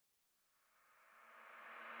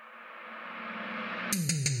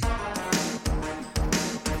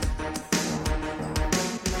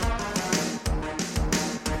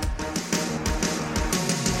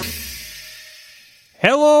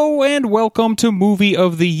Hello and welcome to Movie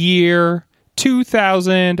of the Year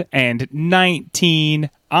 2019.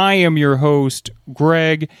 I am your host,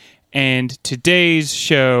 Greg, and today's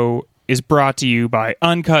show is brought to you by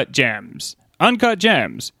Uncut Gems. Uncut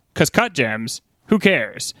Gems, because cut gems, who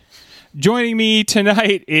cares? Joining me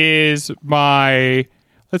tonight is my,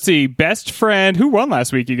 best friend. Who won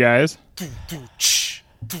last week, you guys?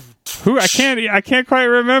 Who I can't quite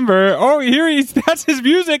remember. Oh, that's his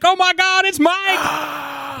music. Oh my God, it's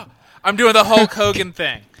Mike. I'm doing the Hulk Hogan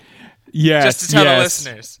thing. Yes, just to tell the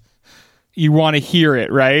listeners. You want to hear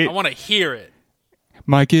it, right? I want to hear it.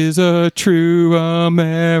 Mike is a true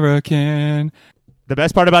American. The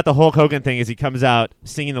best part about the Hulk Hogan thing is he comes out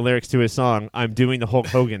singing the lyrics to his song, I'm doing the Hulk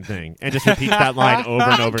Hogan thing, and just repeats that line over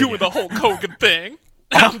and over I'm doing again. the Hulk Hogan thing.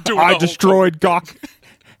 I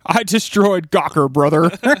destroyed Gawker, brother.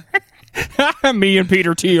 Me and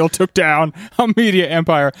Peter Thiel took down a media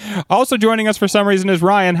empire. Also joining us for some reason is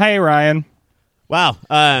Ryan. Hey, Ryan. Wow.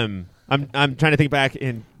 I'm trying to think back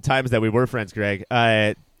in times that we were friends, Greg.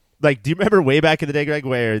 Do you remember way back in the day, Greg,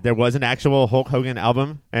 where there was an actual Hulk Hogan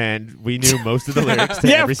album and we knew most of the lyrics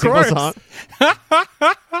to every single song?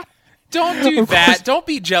 Don't do that. Don't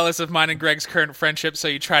be jealous of mine and Greg's current friendship so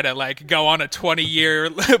you try to, go on a 20-year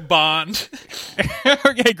bond.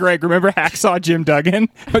 Okay, Greg, remember Hacksaw Jim Duggan?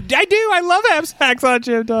 I do. I love Hacksaw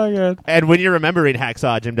Jim Duggan. And when you're remembering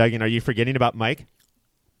Hacksaw Jim Duggan, are you forgetting about Mike?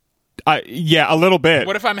 Yeah, a little bit.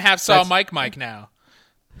 What if I'm half-saw Mike now?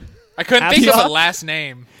 I couldn't think of a last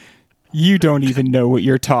name. You don't even know what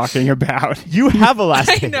you're talking about. You have a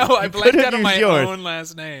last name. I know. I blanked out on my own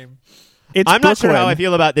last name. I'm not sure how I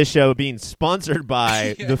feel about this show being sponsored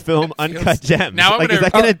by the film Uncut Gems. Now is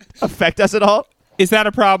that going to affect us at all? Is that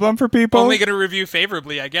a problem for people? Only going to review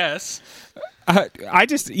favorably, I guess. I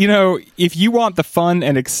just, if you want the fun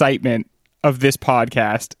and excitement of this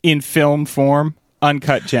podcast in film form,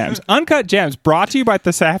 Uncut Gems. Uncut Gems, brought to you by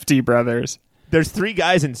the Safdie brothers. There's three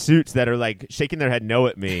guys in suits that are shaking their head no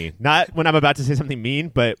at me. Not when I'm about to say something mean,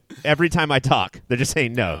 but every time I talk, they're just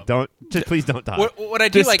saying no. Please don't talk. What I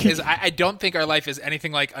do is I don't think our life is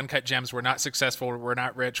anything like Uncut Gems. We're not successful. We're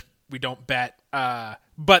not rich. We don't bet.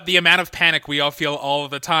 But the amount of panic we all feel all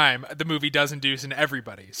of the time, the movie does induce in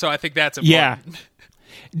everybody. So I think that's important. Yeah.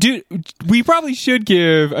 Dude, we probably should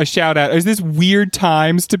give a shout out. Is this weird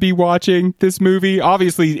times to be watching this movie?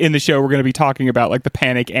 Obviously, in the show, we're going to be talking about the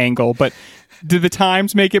panic angle, but do the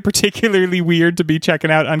times make it particularly weird to be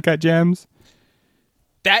checking out Uncut Gems?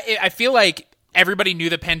 I feel like everybody knew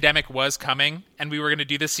the pandemic was coming and we were going to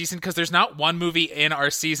do this season because there's not one movie in our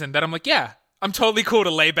season that I'm like, yeah, I'm totally cool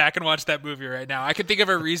to lay back and watch that movie right now. I can think of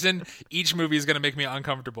a reason each movie is going to make me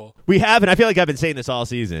uncomfortable. We have, and I feel like I've been saying this all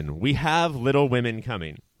season, we have Little Women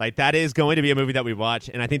coming. That is going to be a movie that we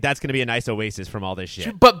watch, and I think that's going to be a nice oasis from all this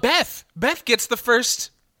shit. But Beth gets the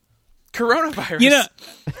first coronavirus.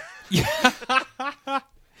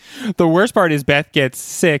 The worst part is Beth gets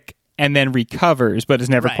sick and then recovers, but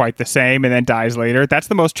is never quite the same and then dies later. That's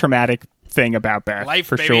the most traumatic thing about Beth, life,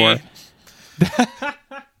 for baby. Sure.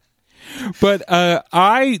 But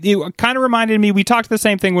it kind of reminded me, we talked the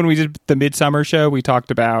same thing when we did the Midsummer show. We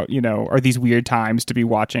talked about, are these weird times to be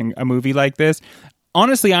watching a movie like this?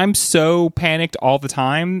 Honestly, I'm so panicked all the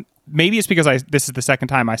time. Maybe it's because this is the second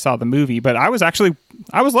time I saw the movie, but I was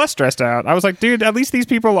less stressed out. I was like, dude, at least these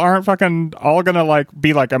people aren't fucking all gonna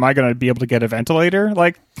be like, am I gonna be able to get a ventilator?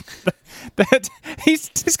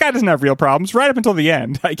 This guy doesn't have real problems right up until the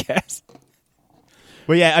end, I guess.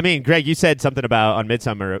 Well, yeah, I mean, Greg, you said something about on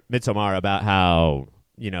Midsommar about how,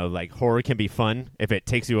 horror can be fun if it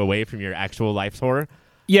takes you away from your actual life's horror.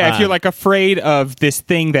 Yeah, if you're afraid of this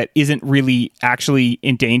thing that isn't really actually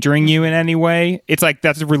endangering you in any way, it's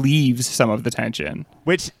that relieves some of the tension.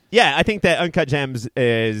 Which, yeah, I think that Uncut Gems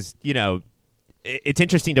is, it's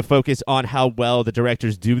interesting to focus on how well the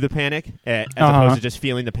directors do the panic as opposed to just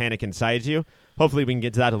feeling the panic inside you. Hopefully we can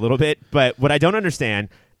get to that a little bit. But what I don't understand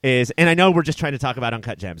is, and I know we're just trying to talk about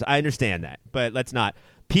Uncut Gems. I understand that, but let's not.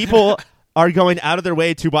 People are going out of their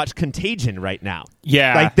way to watch Contagion right now.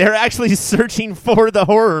 Yeah. They're actually searching for the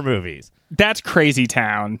horror movies. That's crazy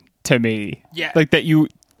town to me. Yeah. That you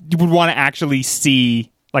would want to actually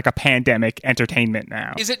see a pandemic entertainment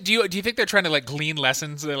now. Is it? Do you think they're trying to glean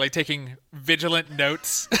lessons? They're taking vigilant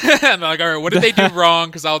notes, and they're all right, what did they do wrong?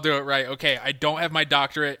 Because I'll do it right. Okay, I don't have my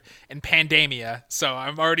doctorate in pandemia, so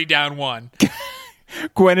I'm already down one.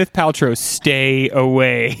 Gwyneth Paltrow, stay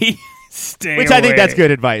away. Which I think that's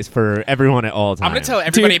good advice for everyone at all times. I'm going to tell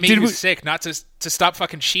everybody who's sick not to stop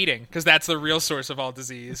fucking cheating, because that's the real source of all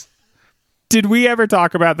disease. Did we ever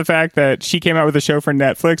talk about the fact that she came out with a show for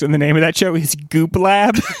Netflix and the name of that show is Goop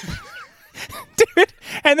Lab? Dude,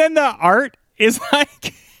 and then the art is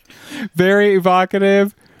like very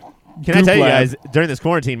evocative. Can I tell you guys, during this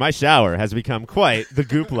quarantine, my shower has become quite the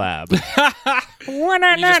Goop Lab. You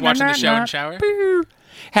just watching the show and shower?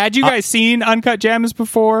 Had you guys seen Uncut Gems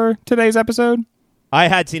before today's episode? I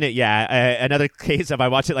had seen it, yeah. Another case of I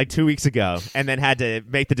watched it like 2 weeks ago and then had to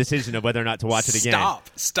make the decision of whether or not to watch it again.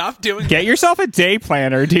 Stop doing Get yourself a day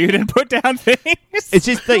planner, dude, and put down things. It's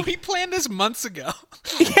just like... We planned this months ago.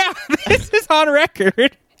 Yeah, this is on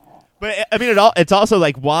record. But, I mean, it's also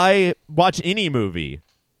like, why watch any movie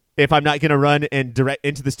if I'm not going to run and direct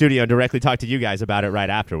into the studio and directly talk to you guys about it right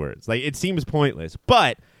afterwards? Like, it seems pointless.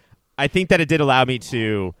 But I think that it did allow me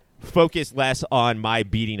to focus less on my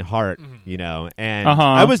beating heart, you know, and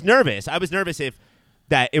I was nervous. I was nervous if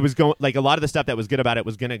that it was going, like, a lot of the stuff that was good about it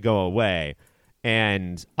was going to go away.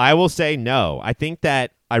 And I will say no. I think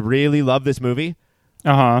that I really love this movie.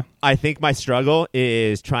 I think my struggle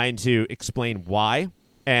is trying to explain why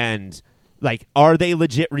and, like, are they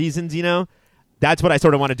legit reasons, you know? That's what I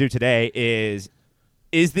sort of want to do today is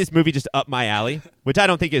this movie just up my alley, which I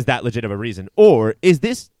don't think is that legit of a reason, or is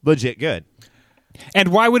this legit good? And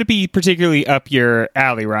why would it be particularly up your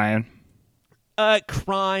alley, Ryan?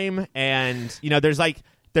 Crime, and, you know, there's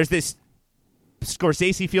this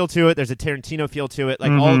Scorsese feel to it. There's a Tarantino feel to it.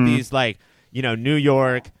 Like, all of these, like, you know, New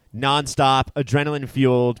York, nonstop,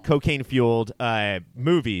 adrenaline-fueled, cocaine-fueled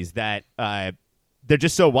movies that they're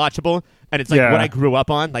just so watchable. And it's like what I grew up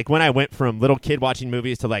on. Like, when I went from little kid watching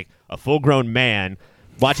movies to, like, a full-grown man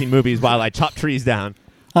watching movies while I chop trees down,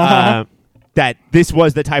 that this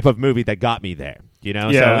was the type of movie that got me there, you know?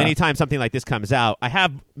 Yeah. So anytime something like this comes out, I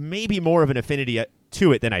have maybe more of an affinity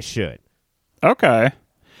to it than I should. Okay.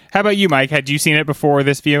 How about you, Mike? Had you seen it before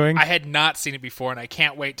this viewing? I had not seen it before, and I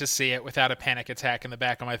can't wait to see it without a panic attack in the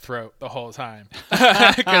back of my throat the whole time.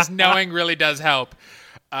 Because knowing really does help.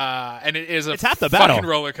 And it's half the battle. Fucking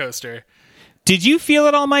roller coaster. Did you feel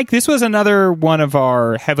it all, Mike? This was another one of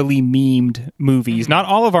our heavily memed movies. Not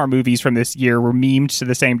all of our movies from this year were memed to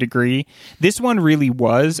the same degree. This one really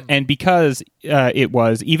was, and because it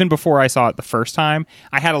was, even before I saw it the first time,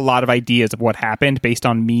 I had a lot of ideas of what happened based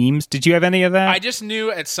on memes. Did you have any of that? I just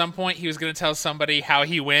knew at some point he was going to tell somebody how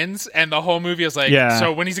he wins, and the whole movie was like,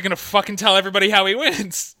 so when is he going to fucking tell everybody how he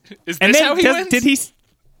wins? Is this how he wins?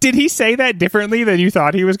 Did he say that differently than you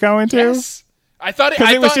thought he was going to? Yes. I thought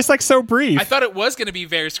it was just like so brief. I thought it was going to be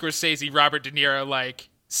very Scorsese, Robert De Niro, like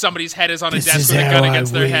somebody's head is on a desk with a gun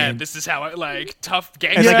against their head. This is how tough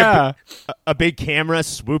gangster. Like a big camera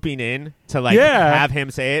swooping in to have him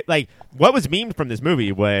say it. Like, what was memed from this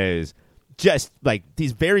movie was just like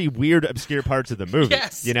these very weird, obscure parts of the movie.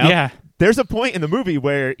 Yes. You know? Yeah. There's a point in the movie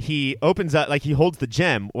where he opens up, like he holds the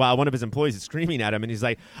gem while one of his employees is screaming at him, and he's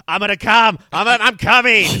like, "I'm gonna come, I'm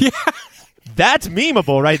coming." Yeah. That's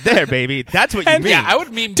memeable right there, baby. That's what you mean. Yeah, I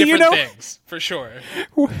would meme different things, for sure.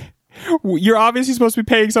 You're obviously supposed to be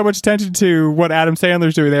paying so much attention to what Adam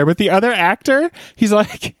Sandler's doing there, but the other actor, he's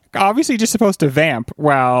like obviously just supposed to vamp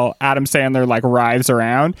while Adam Sandler like writhes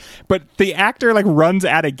around, but the actor like runs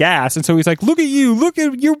out of gas, and so he's like, look at you, what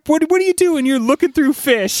are you doing? You're looking through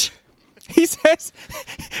fish. He says,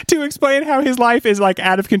 to explain how his life is like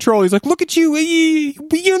out of control, he's like, look at you,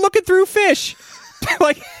 you're looking through fish.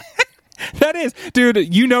 Like, that is,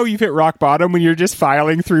 dude, you know you've hit rock bottom when you're just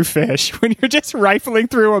filing through fish, when you're just rifling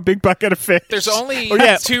through a big bucket of fish. There's only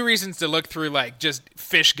two reasons to look through, like, just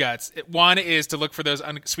fish guts. One is to look for those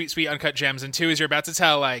sweet uncut gems, and two is you're about to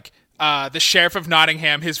tell, like, the Sheriff of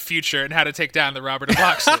Nottingham his future and how to take down the Robert of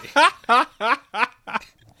Locksley.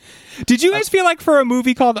 Did you guys feel like for a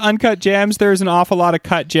movie called Uncut Gems, there's an awful lot of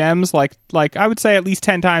cut gems? Like I would say at least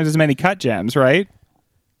 10 times as many cut gems, right?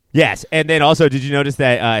 Yes, and then also, did you notice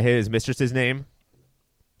that his mistress's name?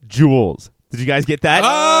 Jules. Did you guys get that?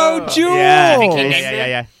 Oh, Jules!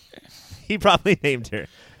 Yeah. He probably named her.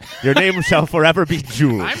 Your name shall forever be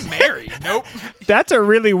Jules. I'm married. Nope. That's a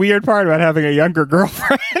really weird part about having a younger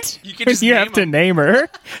girlfriend. You can just have to name her.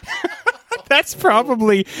 That's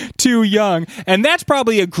probably too young. And that's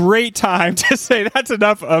probably a great time to say that's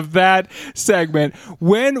enough of that segment.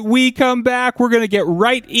 When we come back, we're going to get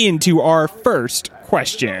right into our first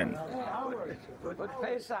question. All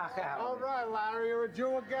right, Larry, you're a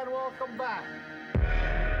Jew again. Welcome back.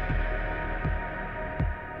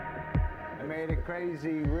 I made a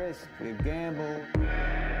crazy risk, a gamble,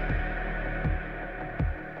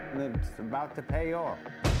 and it's about to pay off.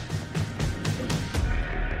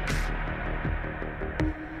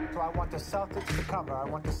 So I want the Celtics to cover. I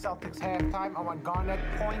want the Celtics halftime. I want Garnett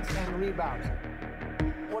points and rebounds.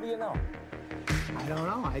 What do you know? I don't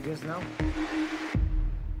know. I just know.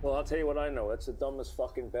 Well, I'll tell you what I know. It's the dumbest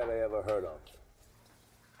fucking bet I ever heard of.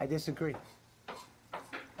 I disagree.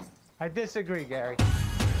 I disagree, Gary.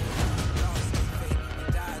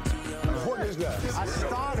 What is that? I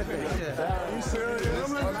started this. Are you serious?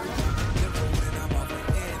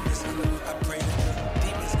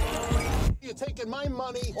 You're taking my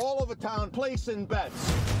money all over town, placing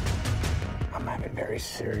bets. I'm having very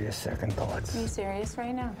serious second thoughts. Are you serious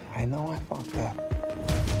right now? I know I fucked up.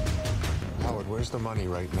 Howard, where's the money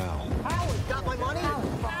right now? Howard, got my money?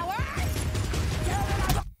 Howard!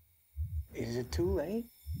 Is it too late?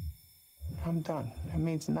 I'm done. It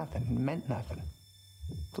means nothing. It meant nothing.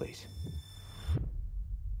 Please.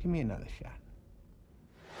 Give me another shot.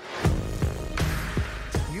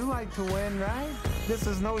 You like to win, right? This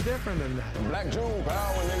is no different than that. Black June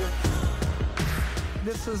power, nigga.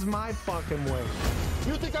 This is my fucking way.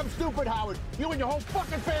 You think I'm stupid, Howard? You and your whole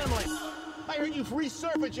fucking family. I heard you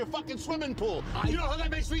resurface your fucking swimming pool. You know how that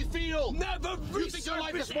makes me feel? Never You think your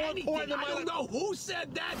life is more important than my life? I don't know who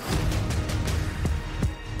said that.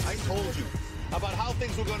 I told you about how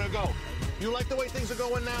things were gonna go. You like the way things are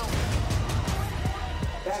going now?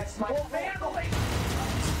 That's my family.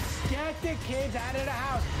 Get the kids out of the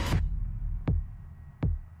house.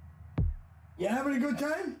 You having a good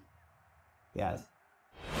time? Yes.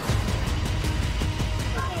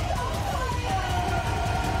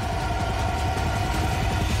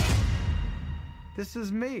 This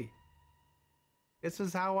is me. This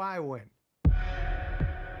is how I win.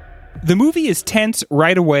 The movie is tense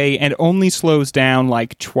right away and only slows down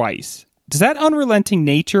like twice. Does that unrelenting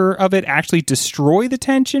nature of it actually destroy the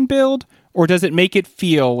tension build, or does it make it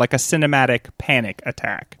feel like a cinematic panic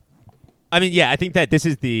attack? I mean, yeah, I think that this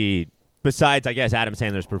is besides, I guess, Adam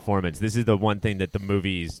Sandler's performance, this is the one thing that the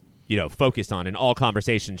movie's, focused on, and all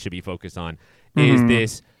conversation should be focused on, is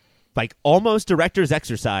this, like, almost director's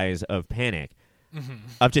exercise of panic,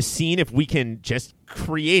 of just seeing if we can just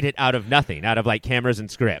create it out of nothing, out of, like, cameras and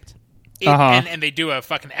script. And they do a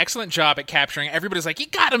fucking excellent job at capturing. Everybody's like, you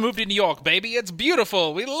gotta move to New York, baby. It's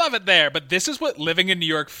beautiful. We love it there. But this is what living in New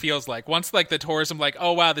York feels like. Once, like, the tourism, like,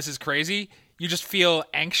 oh, wow, this is crazy, you just feel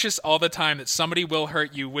anxious all the time that somebody will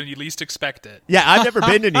hurt you when you least expect it. Yeah, I've never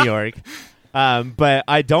been to New York, but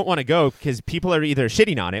I don't want to go because people are either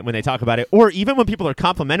shitting on it when they talk about it, or even when people are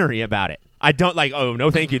complimentary about it. I don't like, oh, no,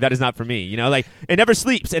 thank you. That is not for me. Like, it never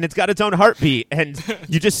sleeps, and it's got its own heartbeat, and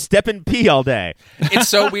you just step and pee all day. It's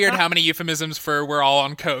so weird how many euphemisms for we're all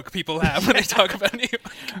on coke people have when they talk about New York.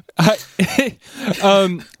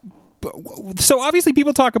 So obviously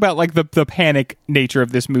people talk about, like, the panic nature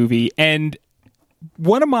of this movie, and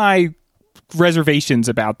one of my reservations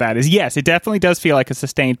about that is, yes, it definitely does feel like a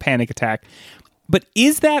sustained panic attack. But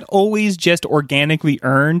is that always just organically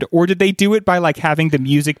earned, or did they do it by, like, having the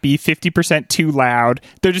music be 50% too loud?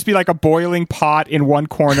 There'd just be, like, a boiling pot in one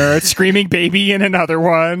corner, a screaming baby in another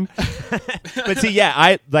one. But see, yeah,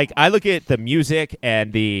 I look at the music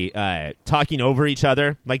and the talking over each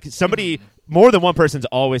other. Like, more than one person's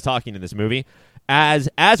always talking in this movie as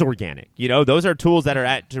organic. Those are tools that are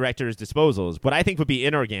at directors' disposals. What I think would be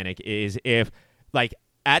inorganic is if, like,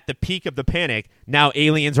 at the peak of the panic, now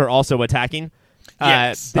aliens are also attacking.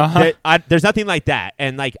 Yes. There's nothing like that.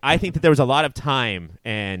 And, like, I think that there was a lot of time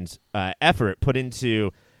and effort put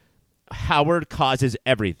into Howard causes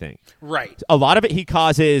everything. Right. A lot of it he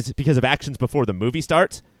causes because of actions before the movie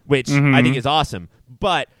starts, which I think is awesome.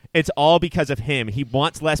 But it's all because of him. He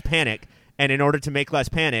wants less panic, and in order to make less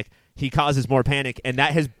panic, he causes more panic, and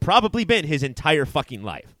that has probably been his entire fucking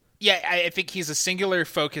life. Yeah, I think he's a singular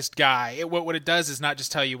focused guy. What it does is not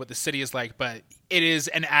just tell you what the city is like, but it is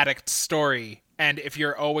an addict story. And if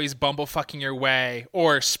you're always bumblefucking your way,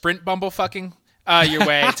 or sprint bumblefucking your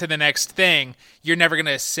way to the next thing, you're never going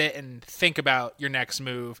to sit and think about your next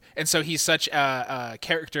move. And so he's such a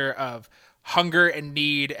character of hunger and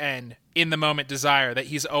need and in-the-moment desire that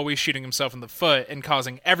he's always shooting himself in the foot and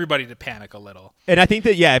causing everybody to panic a little. And I think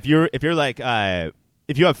that, yeah, if you're like...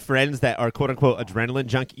 if you have friends that are quote-unquote adrenaline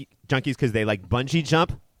junkies because they, like, bungee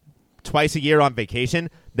jump twice a year on vacation,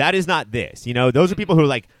 that is not this. Those are people who,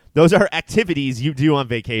 like, those are activities you do on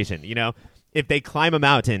vacation. If they climb a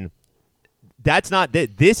mountain, that's not this.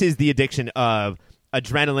 This is the addiction of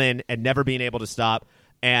adrenaline and never being able to stop.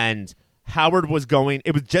 And Howard was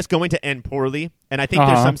just going to end poorly. And I think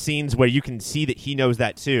there's some scenes where you can see that he knows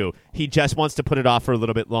that too. He just wants to put it off for a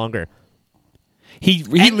little bit longer. He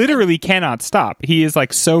literally cannot stop. He is,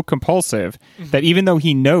 like, so compulsive that even though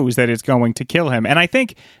he knows that it's going to kill him, and I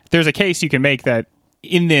think there's a case you can make that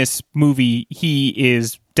in this movie he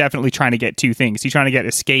is definitely trying to get two things. He's trying to get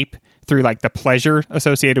escape through, like, the pleasure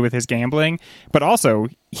associated with his gambling, but also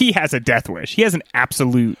he has a death wish. He has an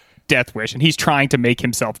absolute death wish, and he's trying to make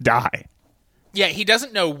himself die. Yeah, he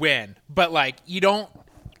doesn't know when, but, like, you don't...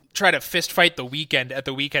 try to fist fight the Weeknd at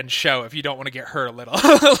the Weeknd show if you don't want to get hurt a little.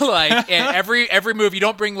 Like every move, you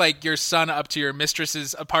don't bring like your son up to your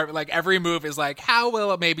mistress's apartment. Like every move is like, how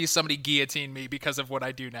will maybe somebody guillotine me because of what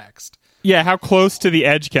I do next? Yeah, how close to the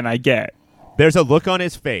edge can I get? There's a look on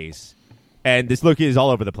his face, and this look is all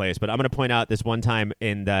over the place, but I'm going to point out this one time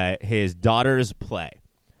in his daughter's play.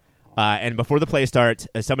 And before the play starts,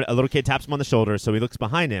 a little kid taps him on the shoulder, so he looks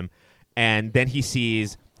behind him, and then he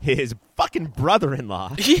sees his fucking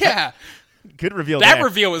brother-in-law. Yeah. Good reveal That there.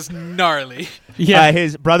 reveal was gnarly. Yeah.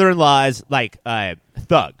 His brother-in-law's like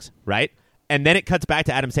thugs, right? And then it cuts back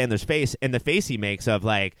to Adam Sandler's face, and the face he makes of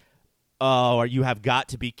like, oh, you have got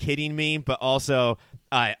to be kidding me, but also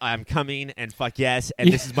I'm coming, and fuck yes,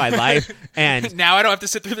 and this is my life. And Now I don't have to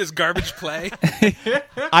sit through this garbage play.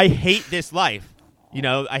 I hate this life. You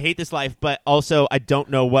know, I hate this life, but also I don't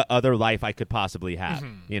know what other life I could possibly have.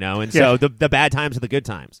 You know, and so the bad times are the good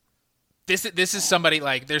times. This is somebody,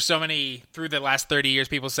 like, there's so many, through the last 30 years,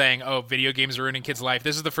 people saying, oh, video games are ruining kids' life.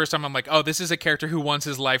 This is the first time I'm like, oh, this is a character who wants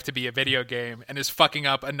his life to be a video game and is fucking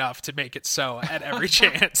up enough to make it so at every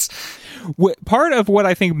chance. Part of what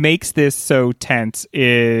I think makes this so tense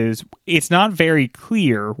is it's not very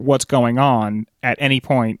clear what's going on at any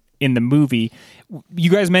point in the movie. You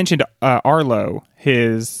guys mentioned Arlo,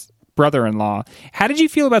 his brother-in-law. How did you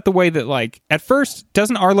feel about the way that, like, at first,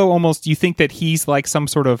 doesn't Arlo almost, you think that he's like some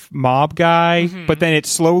sort of mob guy, but then it's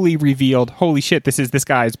slowly revealed, holy shit, this is this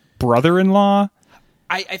guy's brother-in-law?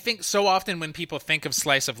 I think so often when people think of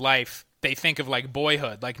slice of life, they think of like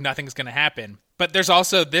Boyhood, like nothing's going to happen. But there's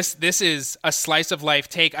also this is a slice of life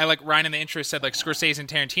take. I, like Ryan in the intro said, like Scorsese and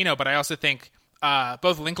Tarantino, but I also think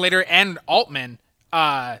both Linklater and Altman,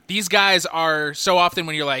 these guys are so often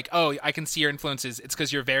when you're like, oh, I can see your influences, it's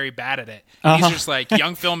because you're very bad at it. These are just like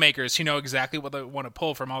young filmmakers who know exactly what they want to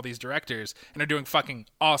pull from all these directors and are doing fucking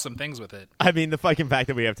awesome things with it. I mean, the fucking fact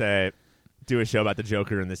that we have to do a show about the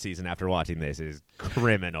Joker in this season after watching this is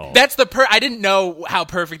criminal. That's I didn't know how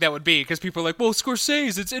perfect that would be because people are like, well,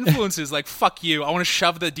 Scorsese, it's influences. Like, fuck you. I want to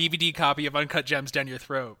shove the DVD copy of Uncut Gems down your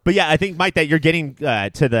throat. But yeah, I think, Mike, that you're getting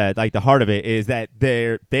to the heart of it is that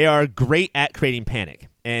they are great at creating panic.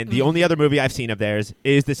 And the only other movie I've seen of theirs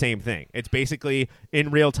is the same thing. It's basically in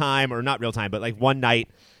real time, or not real time, but like one night,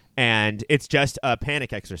 and it's just a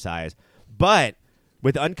panic exercise. But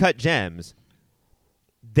with Uncut Gems,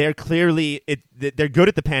 they're clearly they're good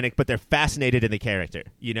at the panic, but they're fascinated in the character,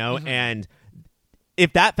 you know? And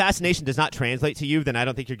if that fascination does not translate to you, then I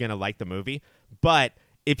don't think you're going to like the movie. But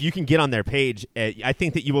if you can get on their page, I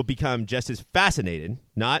think that you will become just as fascinated,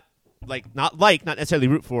 not necessarily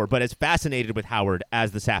root for, but as fascinated with Howard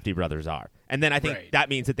as the Safdie brothers are. And then I think that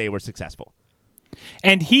means that they were successful.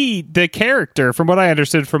 And the character, from what I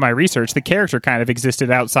understood from my research, the character kind of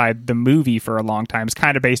existed outside the movie for a long time. It's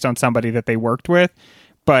kind of based on somebody that they worked with.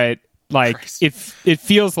 But like it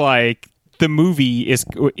feels like the movie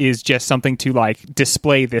is just something to like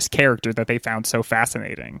display this character that they found so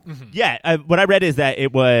fascinating. Yeah, what I read is that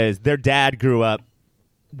it was their dad grew up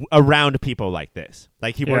around people like this.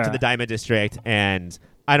 Like he worked in the Diamond District, and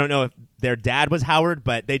I don't know if their dad was Howard,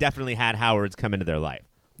 but they definitely had Howards come into their life.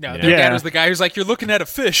 No, their dad was the guy who's like, you're looking at a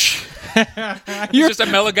fish. He's just a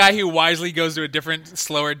mellow guy who wisely goes to a different,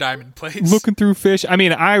 slower diamond place. Looking through fish. I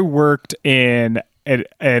mean, I worked in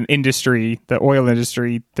an industry, the oil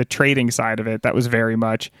industry, the trading side of it, that was very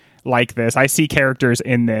much like this. I see characters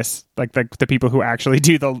in this, like the people who actually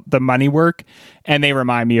do the money work, and they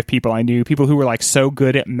remind me of people I knew, people who were like so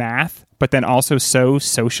good at math, but then also so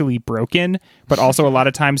socially broken, but also a lot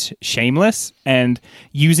of times shameless, and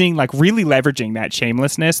using, like, really leveraging that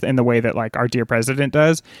shamelessness in the way that like our dear president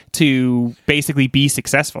does to basically be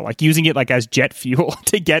successful, like using it like as jet fuel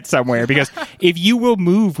to get somewhere. Because if you will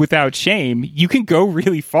move without shame, you can go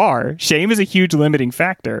really far. Shame is a huge limiting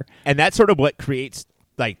factor. And that's sort of what creates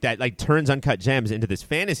turns Uncut Gems into this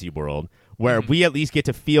fantasy world where we at least get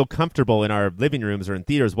to feel comfortable in our living rooms or in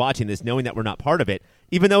theaters watching this, knowing that we're not part of it,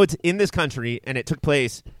 even though it's in this country and it took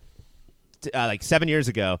place like 7 years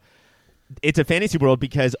ago. It's a fantasy world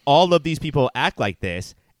because all of these people act like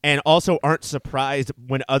this and also aren't surprised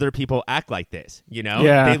when other people act like this. You know,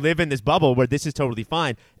 they live in this bubble where this is totally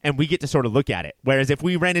fine, and we get to sort of look at it. Whereas if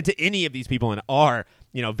we ran into any of these people in our,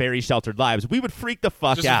 very sheltered lives, we would freak the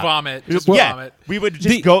fuck out. Vomit. Vomit. We would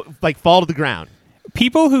just go fall to the ground.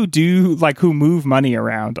 People who who move money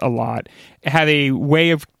around a lot have a way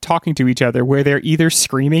of talking to each other where they're either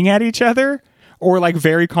screaming at each other or like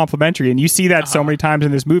very complimentary. And you see that so many times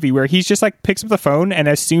in this movie where he's just like picks up the phone, and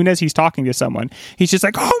as soon as he's talking to someone, he's just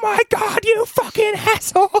like, oh my God, you fucking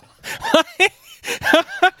asshole.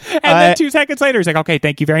 And then 2 seconds later, he's like, okay,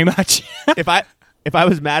 thank you very much. if I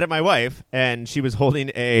was mad at my wife and she was holding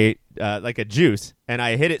a like a juice and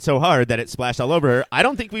I hit it so hard that it splashed all over her, I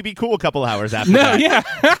don't think we'd be cool a couple hours after No, that.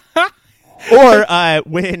 yeah. Or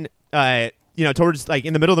when towards like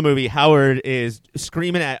in the middle of the movie, Howard is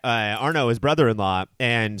screaming at Arno, his brother-in-law,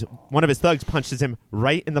 and one of his thugs punches him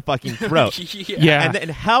right in the fucking throat. Yeah. And then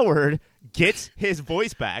Howard gets his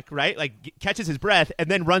voice back, right? Like catches his breath and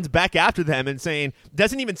then runs back after them and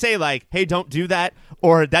doesn't even say like, hey, don't do that,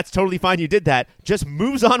 or that's totally fine, you did that. Just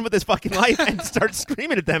moves on with his fucking life and starts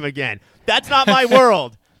screaming at them again. That's not my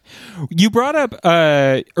world. You brought up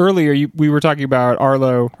earlier, we were talking about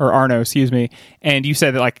Arno, excuse me, and you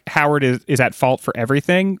said that like Howard is at fault for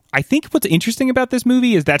everything. I think what's interesting about this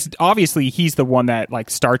movie is that's obviously he's the one that like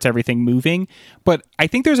starts everything moving, but I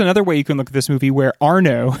think there's another way you can look at this movie where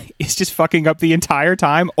Arno is just fucking up the entire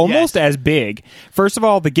time, almost as big. First of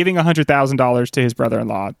all, the giving $100,000 to his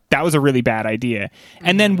brother-in-law, that was a really bad idea.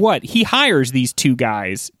 And then what? He hires these two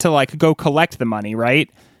guys to like go collect the money, right?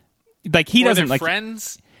 Like he doesn't like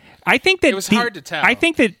friends. I think that it was hard to tell. I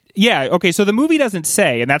think that, yeah, okay, so the movie doesn't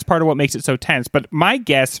say, and that's part of what makes it so tense, but my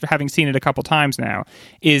guess, having seen it a couple times now,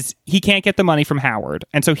 is he can't get the money from Howard,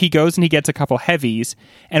 and so he goes and he gets a couple heavies,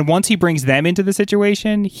 and once he brings them into the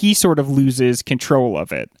situation, he sort of loses control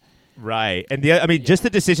of it. Right. And just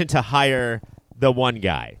the decision to hire the one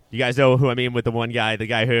guy. You guys know who I mean with the one guy, the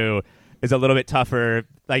guy who is a little bit tougher,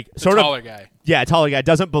 like taller guy. Yeah, taller guy.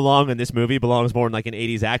 Doesn't belong in this movie, belongs more in like an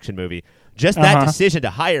 80s action movie. Just that decision to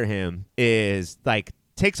hire him is like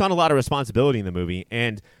takes on a lot of responsibility in the movie.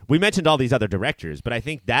 And we mentioned all these other directors, but I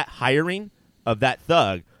think that hiring of that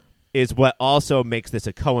thug is what also makes this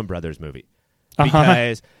a Coen Brothers movie.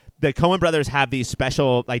 Because the Coen Brothers have these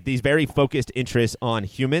special, like these very focused interests on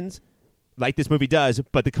humans, like this movie does,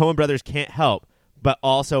 but the Coen Brothers can't help but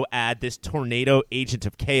also add this tornado agent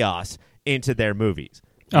of chaos into their movies.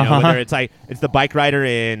 You know, whether it's like it's the bike rider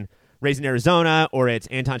in Raising Arizona, or it's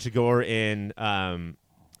Anton Chigurh in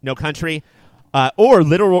No Country, or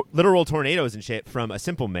literal tornadoes and shit from A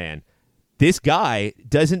Simple Man. This guy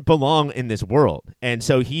doesn't belong in this world, and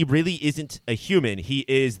so he really isn't a human. He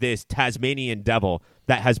is this Tasmanian devil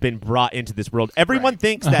that has been brought into this world. Everyone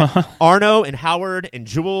thinks that Arno and Howard and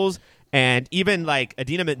Jules and even like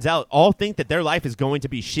Idina Menzel all think that their life is going to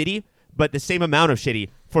be shitty, but the same amount of shitty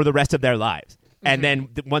for the rest of their lives. And then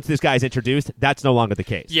once this guy's introduced, that's no longer the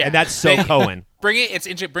case. Yeah. And that's so Coen.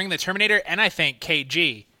 Bring the Terminator and I think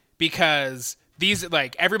KG, because these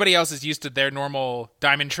like everybody else is used to their normal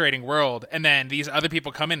diamond trading world, and then these other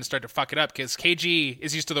people come in and start to fuck it up because KG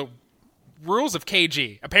is used to the rules of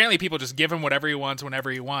KG. Apparently people just give him whatever he wants whenever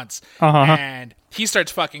he wants. And he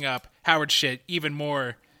starts fucking up Howard's shit even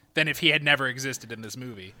more than if he had never existed in this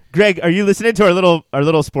movie. Greg, are you listening to our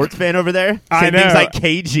little sports fan over there? I Saying know. Things like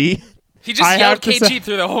KG. He just yelled KG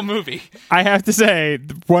through the whole movie. I have to say,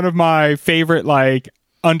 one of my favorite, like,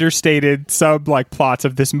 understated sub, like, plots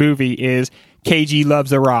of this movie is KG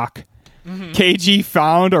loves a rock. KG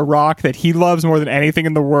found a rock that he loves more than anything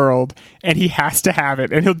in the world, and he has to have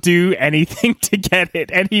it, and he'll do anything to get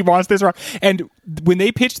it, and he wants this rock. And when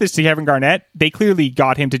they pitched this to Kevin Garnett, they clearly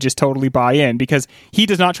got him to just totally buy in, because he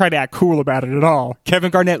does not try to act cool about it at all.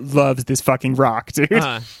 Kevin Garnett loves this fucking rock,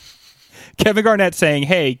 dude. Kevin Garnett saying,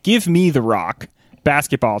 hey, give me the rock.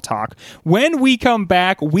 Basketball talk. When we come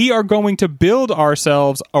back, we are going to build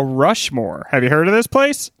ourselves a Rushmore. Have you heard of this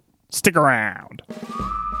place? Stick around.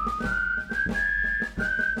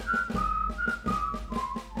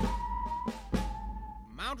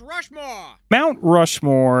 Mount Rushmore. Mount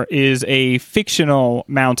Rushmore is a fictional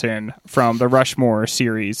mountain from the Rushmore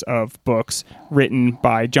series of books written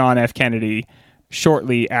by John F. Kennedy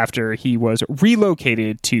shortly after he was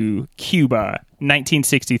relocated to Cuba,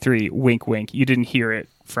 1963. Wink, wink. You didn't hear it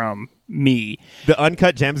from me. The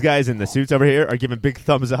Uncut Gems guys in the suits over here are giving big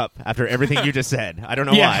thumbs up after everything you just said. I don't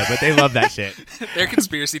know why, but they love that shit. They're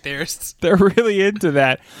conspiracy theorists. They're really into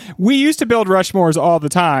that. We used to build Rushmores all the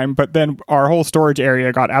time, but then our whole storage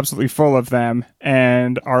area got absolutely full of them,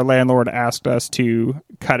 and our landlord asked us to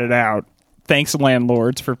cut it out. Thanks,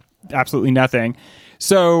 landlords, for absolutely nothing.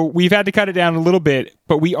 So we've had to cut it down a little bit,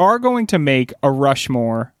 but we are going to make a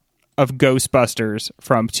Rushmore of Ghostbusters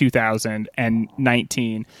from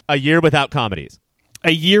 2019. A year without comedies. A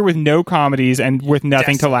year with no comedies and with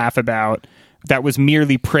nothing to laugh about. That was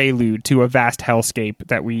merely prelude to a vast hellscape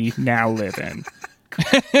that we now live in.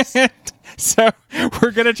 So we're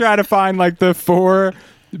going to try to find like the 4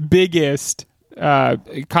 biggest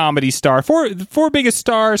comedy star, four biggest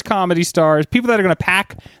stars, comedy stars, people that are going to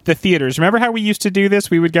pack the theaters. Remember how we used to do this?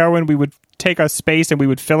 We would go and we would take a space and we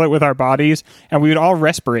would fill it with our bodies, and we would all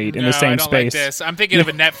respirate in the same I don't space. Like this. I'm thinking of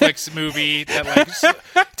a Netflix movie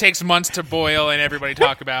that takes months to boil and everybody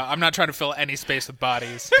talk about. I'm not trying to fill any space with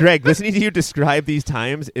bodies. Greg, listening to you describe these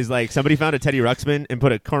times is like somebody found a Teddy Ruxpin and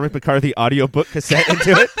put a Cormac McCarthy audiobook cassette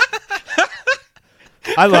into it.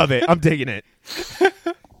 I love it. I'm digging it.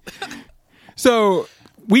 So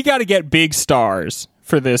we got to get big stars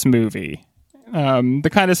for this movie. The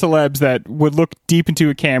kind of celebs that would look deep into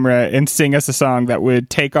a camera and sing us a song that would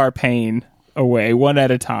take our pain away one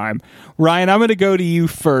at a time. Ryan, I'm going to go to you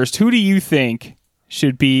first. Who do you think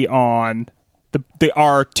should be on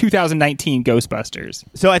our 2019 Ghostbusters?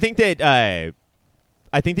 So I think that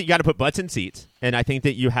you got to put butts in seats, and I think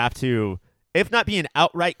that you have to, if not be an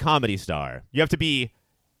outright comedy star, you have to be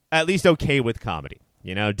at least okay with comedy.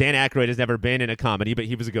 You know, Dan Aykroyd has never been in a comedy, but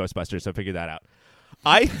he was a Ghostbuster, so figure that out.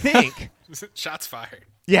 I think... Shots fired.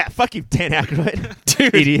 Yeah, fuck you, Dan Aykroyd.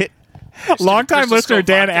 Dude. Idiot. Longtime listener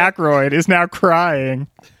Dan Aykroyd is now crying.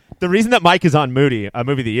 The reason that Mike is on Movie of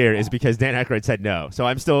the Year is because Dan Aykroyd said no, so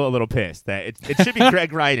I'm still a little pissed that it should be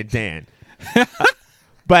Greg, Ryan, and Dan.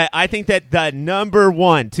 But I think that the number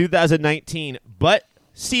one 2019 butt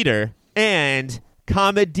seater and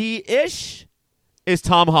comedy-ish is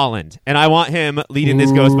Tom Holland, and I want him leading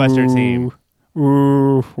this Ghostbuster team.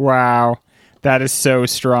 Ooh, wow. That is so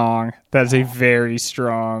strong. That is a very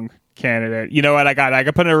strong candidate. You know what? I'm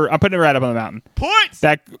putting it right up on the mountain. Points!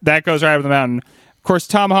 That goes right up on the mountain. Of course,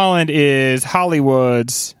 Tom Holland is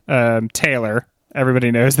Hollywood's Taylor.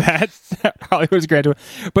 Everybody knows that. Hollywood's graduate.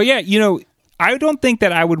 But yeah, you know, I don't think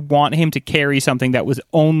that I would want him to carry something that was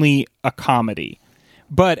only a comedy.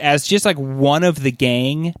 But as just like one of the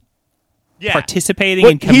gang... Yeah. participating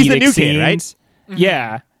in comedic he's the new scenes. kid, right?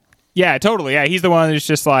 Mm-hmm. Yeah, totally. Yeah, he's the one who's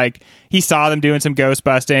just like, he saw them doing some ghost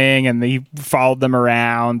busting and he followed them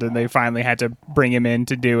around and they finally had to bring him in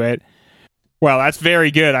to do it. Well, that's very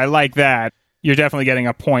good. I like that. You're definitely getting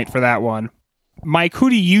a point for that one. Mike, who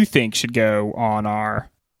do you think should go on our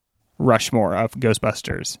Rushmore of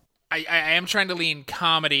Ghostbusters? I am trying to lean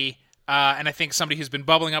comedy. And I think somebody who's been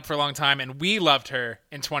bubbling up for a long time, and we loved her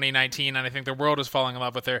in 2019, and I think the world is falling in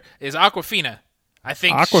love with her, is Awkwafina. I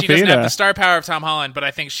think she doesn't have the star power of Tom Holland, but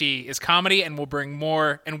I think she is comedy and will bring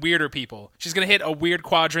more and weirder people. She's going to hit a weird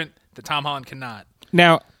quadrant that Tom Holland cannot.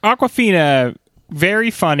 Now, Awkwafina,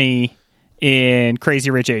 very funny in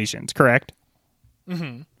Crazy Rich Asians, correct?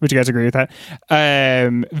 Mm-hmm. Would you guys agree with that?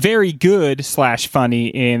 Very good / funny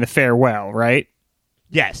in The Farewell, right?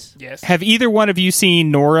 Yes. Have either one of you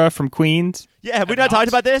seen Nora from Queens? Yeah, have we not talked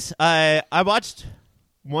about this? I watched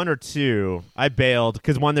one or two. I bailed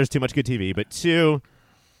because one, there's too much good TV, but two,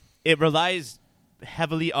 it relies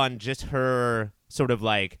heavily on just her sort of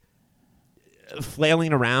like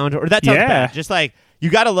flailing around, or that sounds bad. Just like, you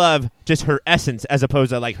gotta love just her essence as opposed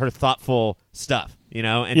to like her thoughtful stuff, you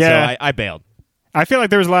know? And so I bailed. I feel like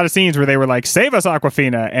there was a lot of scenes where they were like, save us,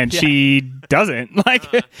 Awkwafina, and she doesn't. Like...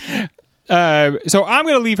 so I'm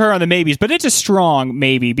going to leave her on the maybes, but it's a strong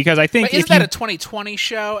maybe because I think... But isn't that a 2020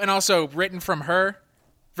 show and also written from her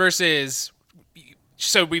versus...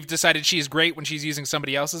 So we've decided she's great when she's using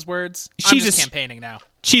somebody else's words? I'm just campaigning now.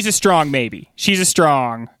 She's a strong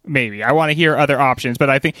maybe. I want to hear other options, but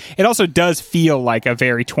I think it also does feel like a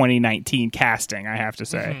very 2019 casting, I have to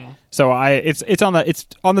say. Mm-hmm. So it's on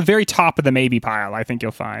the very top of the maybe pile, I think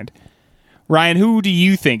you'll find. Ryan, who do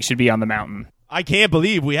you think should be on the mountain? I can't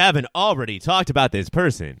believe we haven't already talked about this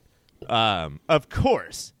person. Of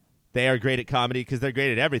course, they are great at comedy because they're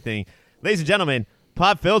great at everything. Ladies and gentlemen,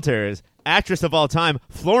 Pop Filter's actress of all time,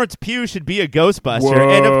 Florence Pugh, should be a Ghostbuster. Whoa.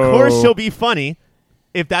 And of course she'll be funny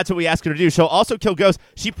if that's what we ask her to do. She'll also kill ghosts.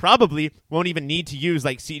 She probably won't even need to use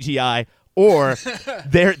like CGI or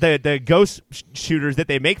the ghost shooters that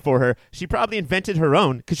they make for her. She probably invented her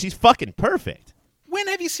own because she's fucking perfect. When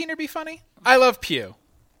have you seen her be funny? I love Pugh.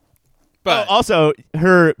 But also,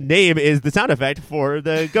 her name is the sound effect for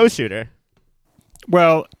the ghost shooter.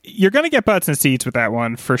 Well, you're going to get butts and seats with that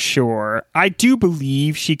one for sure. I do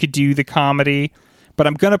believe she could do the comedy, but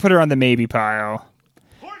I'm going to put her on the maybe pile.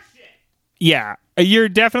 Horseshit. Yeah, you're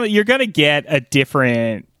going to get a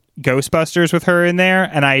different Ghostbusters with her in there,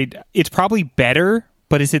 and it's probably better.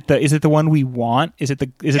 But is it the one we want? Is it the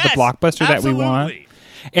blockbuster that we want?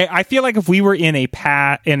 I feel like if we were in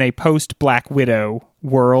a post Black Widow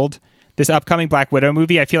world, this upcoming Black Widow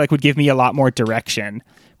movie, I feel like would give me a lot more direction.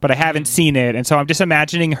 but I haven't seen it. And so I'm just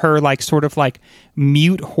imagining her like sort of like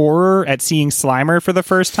mute horror at seeing Slimer for the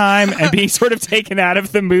first time and being sort of taken out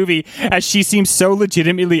of the movie as she seems so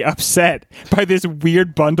legitimately upset by this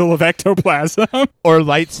weird bundle of ectoplasm. Or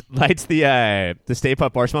lights the Stay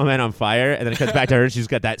Puft Marshmallow Man on fire, and then it comes back to her and she's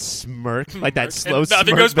got that smirk, like that slow And the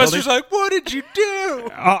other smirk Ghostbusters building. are like, what did you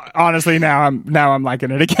do? Honestly, now I'm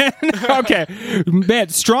liking it again. Okay. Man,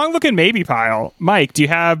 strong looking maybe pile. Mike, do you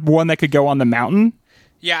have one that could go on the mountain?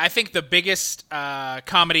 Yeah, I think the biggest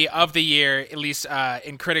comedy of the year, at least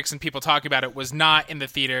in critics and people talking about it, was not in the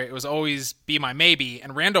theater. It was always Be My Maybe.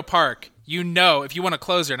 And Randall Park, if you want a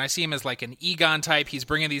closer, and I see him as like an Egon type, he's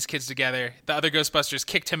bringing these kids together. The other Ghostbusters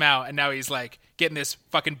kicked him out, and now he's like getting this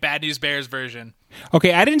fucking Bad News Bears version.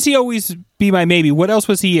 Okay, I didn't see Always Be My Maybe. What else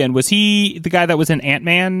was he in? Was he the guy that was in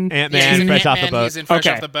Ant-Man? Ant-Man, He's in fresh off the Ant-Man, boat. He's in Fresh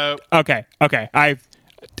Okay. Off the Boat. Okay.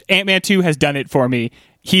 Ant-Man 2 has done it for me.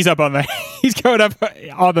 He's up on he's going up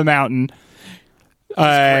on the mountain.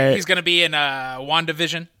 He's going to be in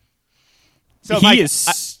WandaVision. So, He Mike,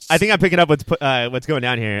 is- I think I'm picking up what's going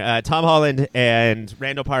down here. Tom Holland and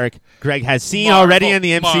Randall Park, Greg has seen Marvel. already in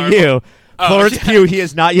the MCU. Marvel. Oh, Florence yeah. Pugh, he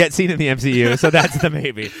has not yet seen in the MCU, so that's the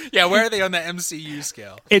maybe. Yeah, where are they on the MCU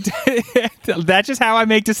scale? That's just how I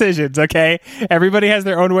make decisions, okay? Everybody has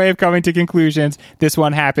their own way of coming to conclusions. This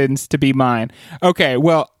one happens to be mine. Okay,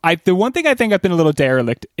 well, the one thing I think I've been a little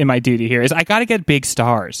derelict in my duty here is I got to get big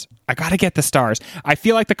stars. I got to get the stars. I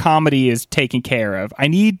feel like the comedy is taken care of.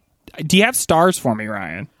 Do you have stars for me,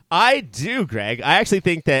 Ryan? I do, Greg. I actually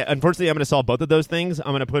think that, unfortunately, I'm going to solve both of those things. I'm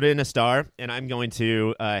going to put in a star, and I'm going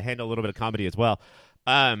to handle a little bit of comedy as well.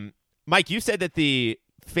 Mike, you said that the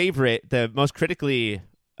most critically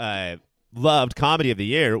loved comedy of the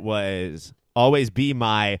year was Always Be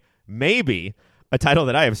My Maybe, a title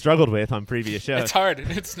that I have struggled with on previous shows. It's hard.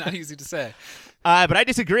 It's not easy to say. But I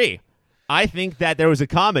disagree. I think that there was a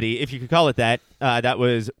comedy, if you could call it that, that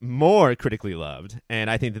was more critically loved, and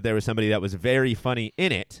I think that there was somebody that was very funny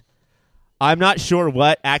in it. I'm not sure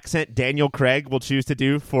what accent Daniel Craig will choose to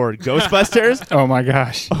do for Ghostbusters. Oh my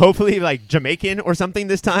gosh. Hopefully, like Jamaican or something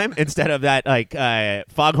this time instead of that like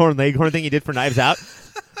foghorn leghorn thing he did for Knives Out.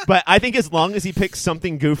 But I think as long as he picks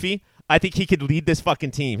something goofy, I think he could lead this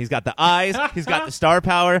fucking team. He's got the eyes. He's got the star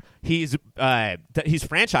power. He's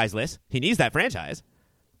franchiseless. He needs that franchise.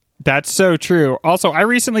 That's so true. Also,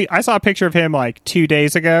 I saw a picture of him like 2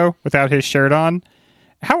 days ago without his shirt on.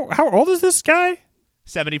 How old is this guy?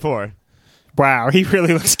 74. Wow, he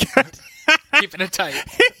really looks good. Keeping it tight.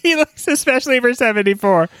 He looks, especially for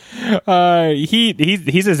 74. He's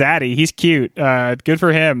a zaddy. He's cute. Good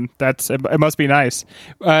for him. It must be nice.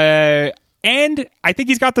 And I think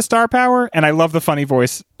he's got the star power, and I love the funny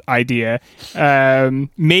voice idea. There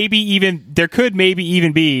could maybe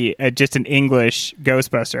even be just an English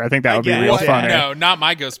Ghostbuster. I think that would be real guess, funny. No, not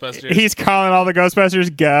my Ghostbusters. He's calling all the Ghostbusters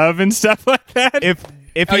Gov and stuff like that.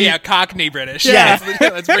 If Oh he- yeah, Cockney British. Yeah.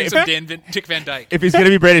 Let's bring some Dick Van Dyke. If he's going to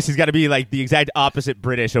be British, he's got to be like the exact opposite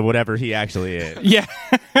British of whatever he actually is, Yeah.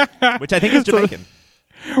 which I think is Jamaican.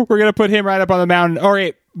 We're going to put him right up on the mountain. All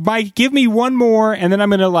right, Mike, give me one more, and then I'm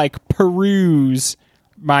going to like peruse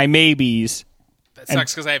my maybes. That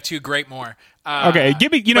sucks because I have two great more. Okay,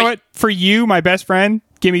 give me, you know what? For you, my best friend,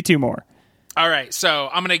 give me two more. All right, so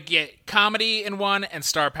I'm going to get comedy in one and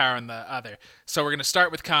star power in the other. So we're going to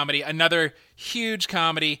start with comedy. Another huge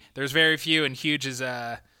comedy. There's very few, and huge is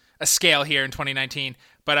a scale here in 2019.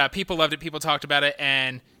 But people loved it. People talked about it,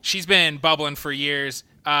 and she's been bubbling for years.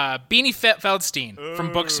 Beanie Feldstein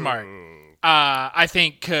from Booksmart, I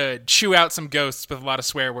think, could chew out some ghosts with a lot of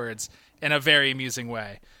swear words in a very amusing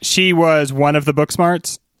way. She was one of the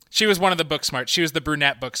Booksmarts. She was one of the Booksmart. She was the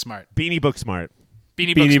brunette Booksmart. Beanie Booksmart.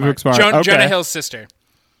 Beanie Booksmart. Okay. Jonah Hill's sister.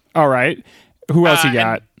 All right. Who else you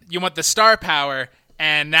got? And you want the star power,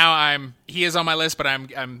 and now he is on my list, but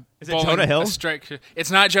I'm Is it bowling Jonah Hill? a strike. It's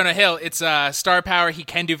not Jonah Hill. It's star power. He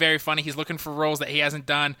can do very funny. He's looking for roles that he hasn't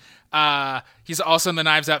done. He's also in the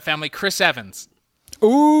Knives Out family. Chris Evans.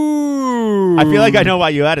 Ooh. I feel like I know why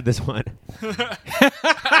you added this one.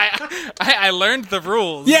 I learned the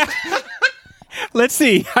rules. Yeah. Let's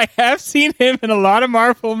see. I have seen him in a lot of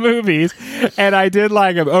Marvel movies, and I did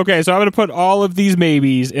like him. Okay, so I'm going to put all of these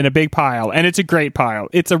maybes in a big pile, and it's a great pile.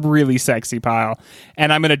 It's a really sexy pile.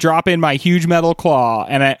 And I'm going to drop in my huge metal claw,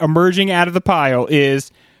 and emerging out of the pile is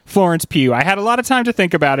Florence Pugh. I had a lot of time to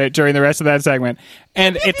think about it during the rest of that segment,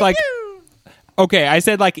 and it's like... Okay, I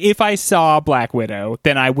said, like, if I saw Black Widow,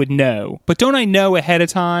 then I would know. But don't I know ahead of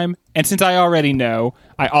time? And since I already know,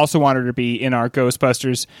 I also want her to be in our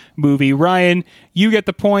Ghostbusters movie. Ryan, you get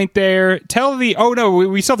the point there. Tell the... Oh, no,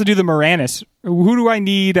 we still have to do the Moranis. Who do I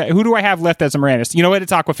need? Who do I have left as a Moranis? You know what?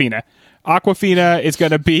 It's Awkwafina. Aquafina is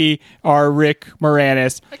going to be our Rick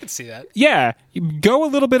Moranis. I can see that. Yeah, go a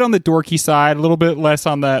little bit on the dorky side, a little bit less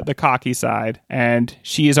on the cocky side, and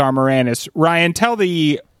she is our Moranis. Ryan, tell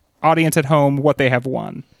the audience at home what they have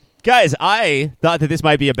won. Guys, I thought that this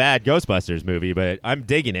might be a bad Ghostbusters movie, but I'm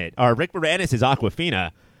digging it. Our Rick Moranis is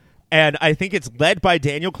Aquafina, and I think it's led by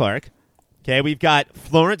Daniel Clark. Okay, we've got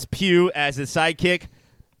Florence Pugh as the sidekick,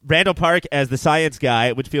 Randall Park as the science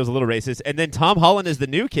guy, which feels a little racist, and then Tom Holland as the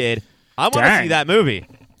new kid. I want to see that movie.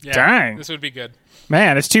 Yeah, Dang. this would be good.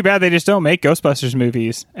 Man, it's too bad they just don't make Ghostbusters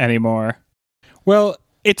movies anymore. Well,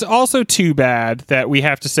 it's also too bad that we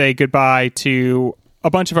have to say goodbye to a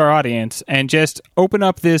bunch of our audience and just open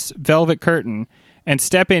up this velvet curtain and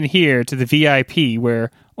step in here to the VIP where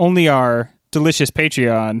only our delicious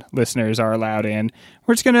Patreon listeners are allowed in.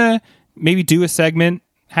 We're just going to maybe do a segment,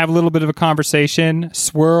 have a little bit of a conversation,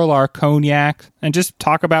 swirl our cognac, and just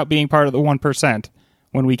talk about being part of the 1%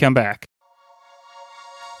 when we come back.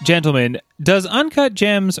 Gentlemen, does Uncut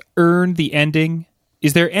Gems earn the ending?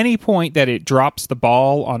 Is there any point that it drops the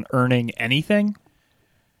ball on earning anything?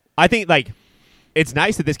 I think, it's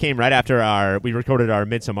nice that this came right after we recorded our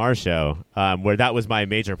Midsommar show, where that was my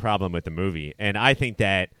major problem with the movie. And I think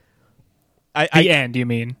that... The end, you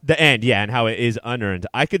mean? The end, yeah, and how it is unearned.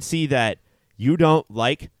 I could see that you don't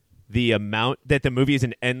like the amount that the movie is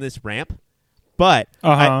an endless ramp, but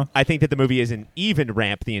I think that the movie is an even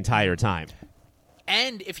ramp the entire time.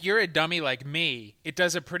 And if you're a dummy like me, it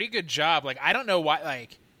does a pretty good job. I don't know why,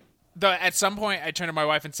 at some point I turned to my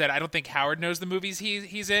wife and said, I don't think Howard knows the movies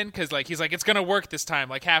he's in, because he's like, it's gonna work this time,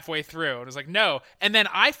 halfway through, and I was like, no. And then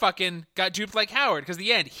I fucking got duped like Howard, because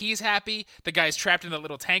the end, he's happy, the guy's trapped in that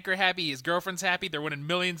little tanker happy, his girlfriend's happy, they're winning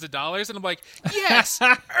millions of dollars, and I'm like, yes,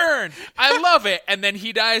 earned, I love it. And then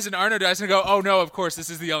he dies and Arno dies, and I go, oh no, of course this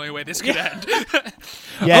is the only way this could end.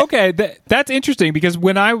 Yeah. Okay, that's interesting, because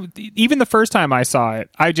when even the first time I saw it,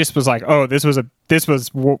 I just was like, oh, this was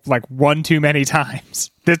one too many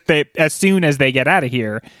times. As soon as they get out of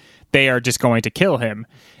here, they are just going to kill him.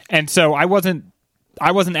 And so I wasn't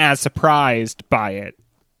as surprised by it.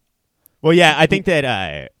 Well, yeah, I think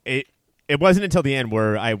that it wasn't until the end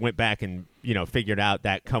where I went back and figured out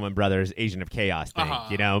that Coen Brothers Agent of Chaos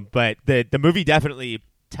thing. But the movie definitely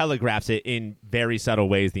telegraphs it in very subtle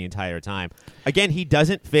ways the entire time. Again, he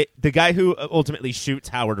doesn't fit the guy who ultimately shoots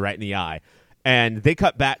Howard right in the eye, and they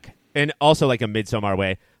cut back. And also a Midsommar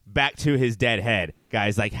way, back to his dead head.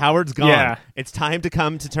 Guys, Howard's gone. Yeah. It's time to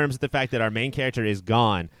come to terms with the fact that our main character is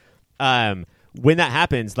gone. When that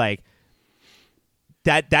happens,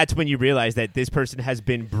 that's when you realize that this person has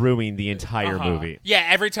been brewing the entire movie. Yeah,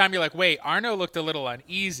 every time you're like, wait, Arno looked a little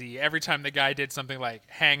uneasy. Every time the guy did something like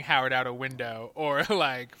hang Howard out a window or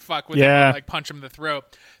fuck with him or punch him in the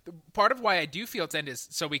throat. Part of why I do feel it's end is,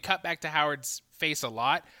 so we cut back to Howard's face a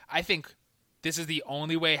lot. I think this is the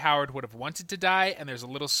only way Howard would have wanted to die, and there's a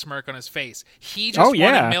little smirk on his face. He just won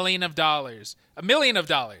 $1 million. $1 million.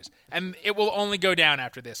 And it will only go down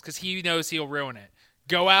after this, because he knows he'll ruin it.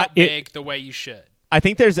 Go out big the way you should. I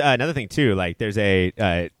think there's another thing, too. There's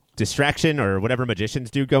a distraction or whatever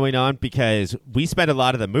magicians do going on, because we spent a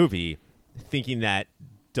lot of the movie thinking that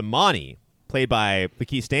Damani, played by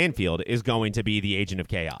Lakeith Stanfield, is going to be the Agent of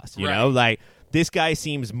Chaos. You know? This guy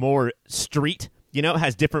seems more street,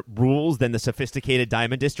 has different rules than the sophisticated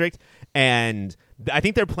Diamond District. And I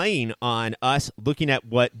think they're playing on us looking at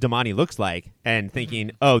what Damani looks like and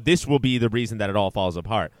thinking, oh, this will be the reason that it all falls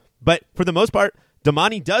apart. But for the most part,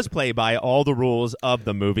 Damani does play by all the rules of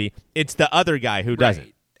the movie. It's the other guy who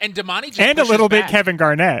doesn't. And Damani just and a little back. bit Kevin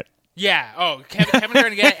Garnett. Yeah. Oh, Kevin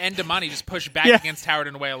Garnett and Damani just push back against Howard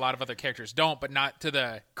in a way a lot of other characters don't, but not to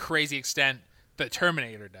the crazy extent that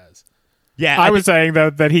Terminator does. Yeah, I was saying, though,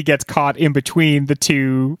 that he gets caught in between the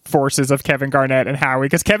two forces of Kevin Garnett and Howie,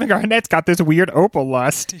 because Kevin Garnett's got this weird opal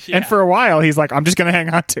lust, and for a while he's like, I'm just going to hang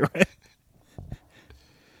on to it.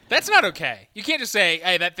 That's not okay. You can't just say,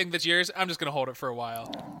 hey, that thing that's yours, I'm just going to hold it for a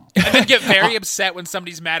while. And then get very upset when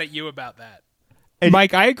somebody's mad at you about that.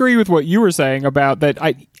 Mike, I agree with what you were saying about that.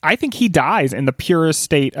 I think he dies in the purest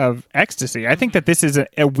state of ecstasy. I think that this is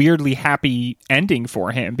a weirdly happy ending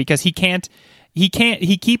for him, because he keeps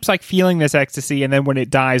feeling this ecstasy, and then when it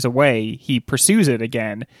dies away, he pursues it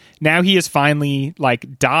again. Now he has finally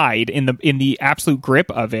died in the absolute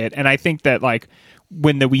grip of it. And I think that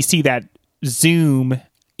when we see that zoom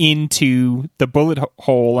into the bullet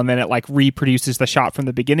hole and then it reproduces the shot from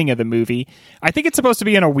the beginning of the movie, I think it's supposed to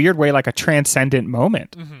be in a weird way a transcendent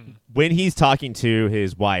moment. Mm-hmm. When he's talking to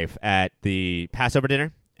his wife at the Passover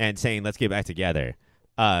dinner and saying, let's get back together,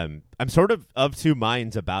 I'm sort of two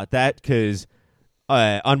minds about that, because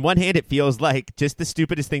on one hand, it feels like just the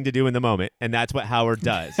stupidest thing to do in the moment, and that's what Howard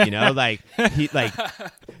does.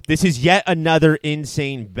 This is yet another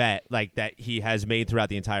insane bet that he has made throughout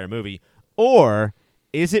the entire movie. Or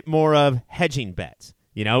is it more of hedging bets?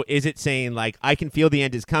 Is it saying I can feel the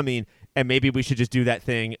end is coming, and maybe we should just do that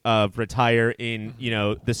thing of retire in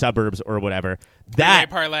the suburbs or whatever?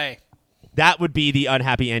 Parlay. That would be the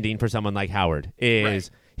unhappy ending for someone like Howard.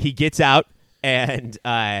 He gets out and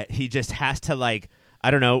he just has to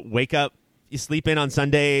wake up, you sleep in on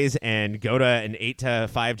Sundays and go to an 8 to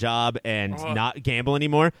 5 job and not gamble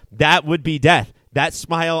anymore. That would be death. That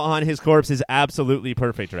smile on his corpse is absolutely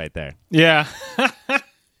perfect right there. Yeah.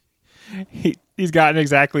 He's gotten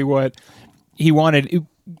exactly what he wanted.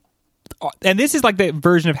 And this is the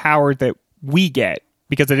version of Howard that we get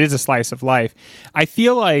because it is a slice of life. I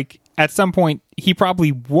feel like at some point he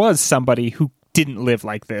probably was somebody who didn't live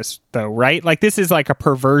like this, though, right? This is a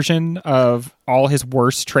perversion of all his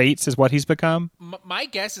worst traits is what he's become. My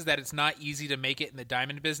guess is that it's not easy to make it in the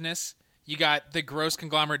diamond business. You got the gross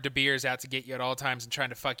conglomerate De Beers out to get you at all times and trying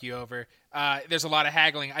to fuck you over. There's a lot of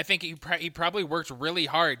haggling. I think he probably worked really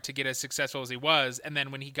hard to get as successful as he was, and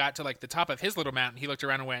then when he got to the top of his little mountain, he looked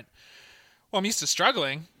around and went, well, I'm used to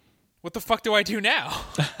struggling. What the fuck do I do now?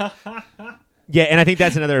 Yeah, and I think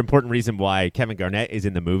that's another important reason why Kevin Garnett is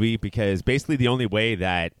in the movie, because basically the only way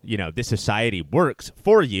that, this society works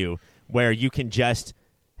for you, where you can just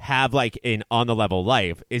have an on-the-level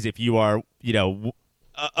life, is if you are,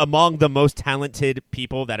 among the most talented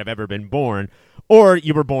people that have ever been born, or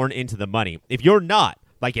you were born into the money. If you're not,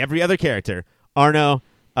 like every other character, Arno,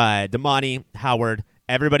 Damani, Howard,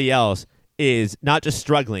 everybody else is not just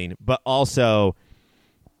struggling, but also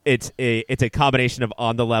it's a combination of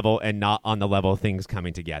on the level and not on the level things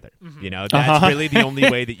coming together. Mm-hmm. That's really the only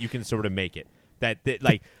way that you can sort of make it. That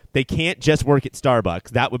they can't just work at Starbucks.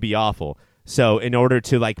 That would be awful. So in order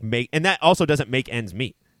to make, and that also doesn't make ends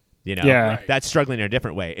meet. Yeah. Right. That's struggling in a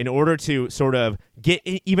different way. In order to sort of get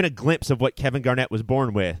even a glimpse of what Kevin Garnett was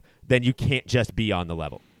born with, then you can't just be on the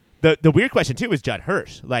level. The weird question too is Judd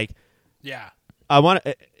Hirsch. Yeah.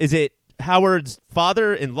 Is it Howard's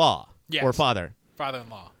father-in-law Yes. or father?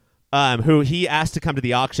 Father-in-law. Who he asked to come to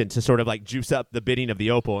the auction to sort of juice up the bidding of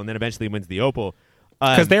the opal, and then eventually wins the opal.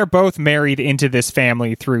 Because they're both married into this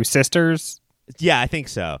family through sisters. Yeah, I think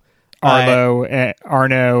so. Arno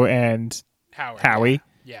and Howard. Howie.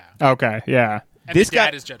 Yeah. Okay, yeah. And This the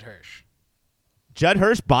dad guy- is Judd Hirsch. Judd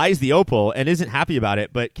Hirsch buys the opal and isn't happy about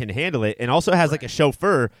it, but can handle it, and also has a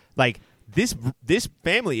chauffeur. This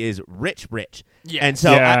family is rich, Yes. and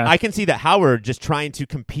so Yeah. I can see that Howard just trying to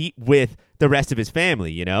compete with the rest of his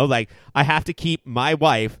family. I have to keep my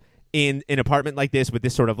wife in an apartment like this with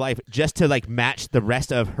this sort of life just to match the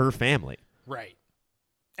rest of her family. Right.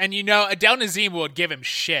 And Adele Nazim would give him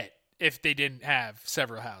shit if they didn't have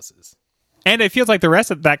several houses. And it feels like the rest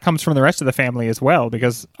of that comes from the rest of the family as well,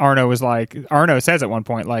 because Arno says at one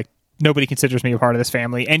point, nobody considers me a part of this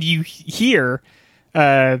family. And you hear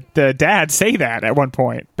the dad say that at one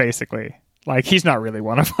point, basically. He's not really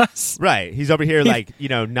one of us. Right. He's over here,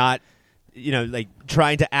 not,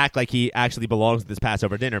 trying to act like he actually belongs to this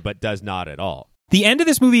Passover dinner, but does not at all. The end of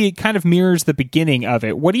this movie kind of mirrors the beginning of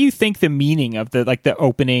it. What do you think the meaning of the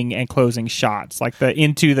opening and closing shots, the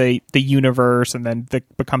into the universe and then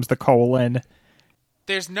becomes the colon?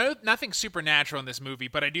 There's nothing supernatural in this movie,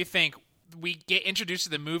 but I do think we get introduced to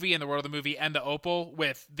the movie and the world of the movie and the opal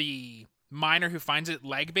with the miner who finds it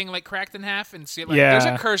leg being cracked in half and see there's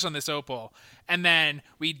a curse on this opal. And then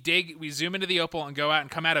we zoom into the opal and go out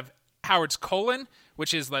and come out of Howard's colon,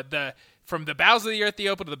 which is from the bowels of the earth, the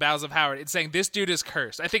opal, to the bowels of Howard. It's saying this dude is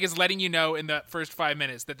cursed. I think it's letting you know in the first 5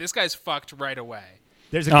 minutes that this guy's fucked right away.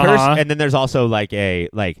 There's a curse, and then there's also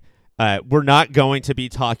we're not going to be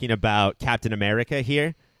talking about Captain America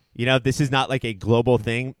here. This is not a global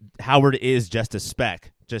thing. Howard is just a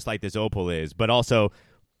speck, just like this opal is, but also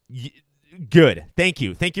good. Thank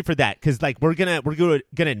you for that, because we're gonna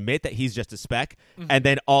admit that he's just a speck, and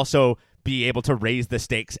then also be able to raise the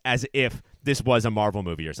stakes as if this was a Marvel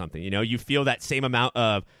movie or something. You feel that same amount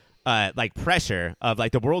of pressure of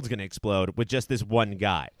the world's going to explode with just this one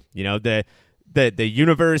guy. The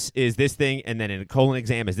universe is this thing, and then in a colon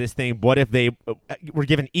exam is this thing. What if they were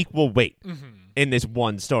given equal weight in this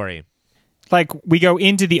one story? We go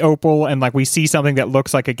into the opal and we see something that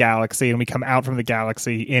looks like a galaxy, and we come out from the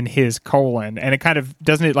galaxy in his colon, and it kind of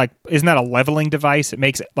isn't that a leveling device? It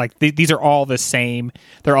makes it these are all the same.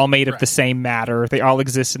 They're all made of the same matter. They all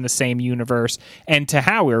exist in the same universe. And to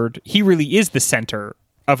Howard, he really is the center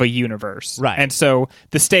of a universe. Right. And so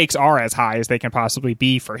the stakes are as high as they can possibly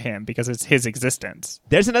be for him because it's his existence.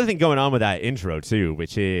 There's another thing going on with that intro, too,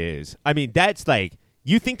 which is, I mean, that's like,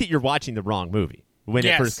 you think that you're watching the wrong movie when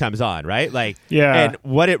it first comes on, right? Like, Yeah. And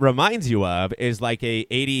what it reminds you of is like a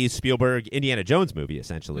 80s Spielberg Indiana Jones movie,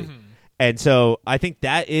 essentially. And so I think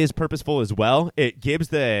that is purposeful as well. It gives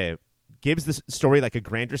the story like a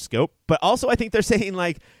grander scope, but also I think they're saying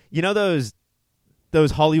like, you know,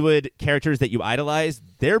 those Hollywood characters that you idolize,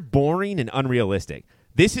 they're boring and unrealistic.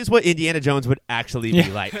 This is what Indiana Jones would actually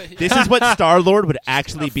be like. This is what Star-Lord would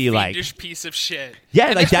actually be like. Fiendish piece of shit. Yeah,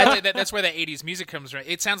 and like that's that. That's where the 80s music comes from.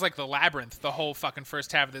 It sounds like the Labyrinth, the whole fucking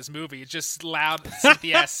first half of this movie. It's just loud,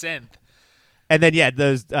 synthy-ass synth. And then,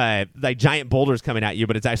 those like giant boulders coming at you,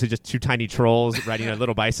 but it's actually just two tiny trolls riding a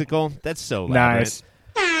little bicycle. That's so Labyrinth.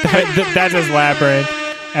 Nice. That's as Labyrinth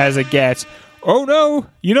as it gets. Oh, no.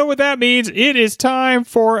 You know what that means? It is time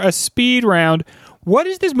for a speed round. What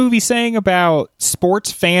is this movie saying about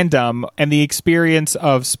sports fandom and the experience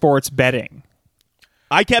of sports betting?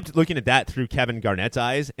 I kept looking at that through Kevin Garnett's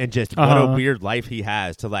eyes and just what a weird life he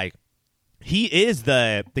has to like. He is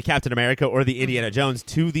the Captain America or the Indiana Jones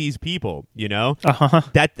to these people, you know?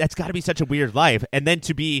 That's got to be such a weird life. And then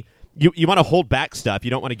to be, you want to hold back stuff.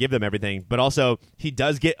 You don't want to give them everything. But also, he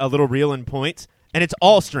does get a little real in points. And it's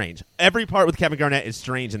all strange. Every part with Kevin Garnett is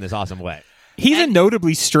strange in this awesome way. He's a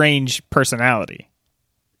notably strange personality.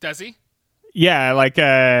 Does he? Yeah, like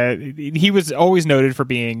he was always noted for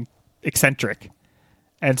being eccentric.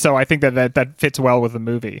 And so I think that fits well with the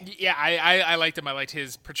movie. Yeah, I liked him. I liked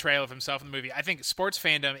his portrayal of himself in the movie. I think sports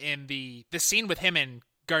fandom in the scene with him and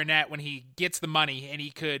Garnett when he gets the money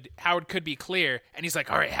and Howard could be clear and he's like,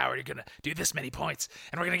 all right, Howard, you're going to do this many points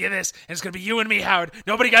and we're going to get this and it's going to be you and me, Howard.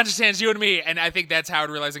 Nobody understands you and me. And I think that's Howard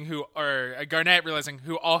realizing Garnett realizing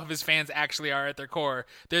who all of his fans actually are at their core.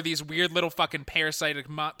 They're these weird little fucking parasitic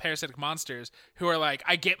monsters who are like,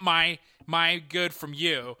 I get my good from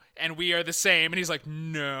you and we are the same. And he's like,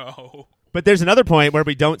 no. But there's another point where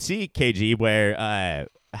we don't see KG where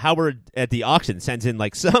Howard at the auction sends in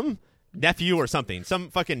like some nephew or something, some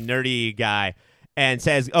fucking nerdy guy, and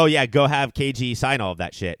says, oh yeah, go have KG sign all of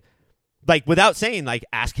that shit. Like without saying like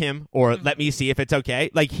ask him or let me see if it's okay.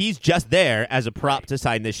 Like he's just there as a prop to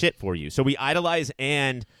sign this shit for you. So we idolize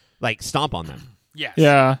and like stomp on them. Yes.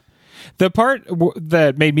 Yeah. The part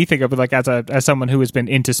that made me think of it, like as someone who has been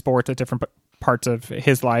into sports at different parts of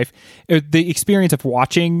his life, the experience of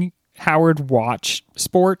watching Howard watch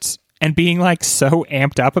sports and being like so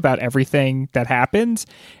amped up about everything that happens.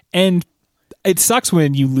 And it sucks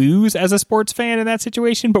when you lose as a sports fan in that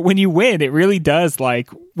situation, but when you win, it really does, like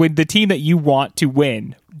when the team that you want to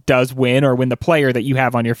win does win, or when the player that you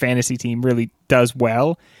have on your fantasy team really does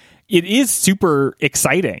well, it is super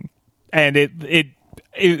exciting. And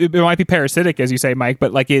it might be parasitic, as you say, Mike,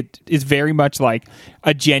 but like it is very much like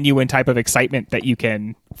a genuine type of excitement that you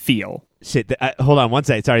can feel. Shit, hold on one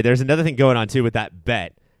second. Sorry, there's another thing going on too with that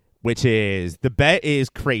bet, which is the bet is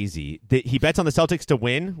crazy. He bets on the Celtics to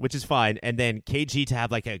win, which is fine, and then KG to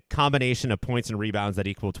have like a combination of points and rebounds that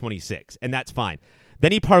equal 26, and that's fine.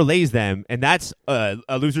 Then he parlays them, and that's a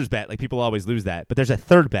loser's bet. Like people always lose that. But there's a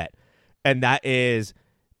third bet, and that is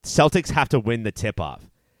Celtics have to win the tip-off.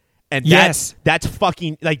 And yes, that's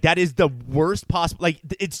fucking like that is the worst possible. Like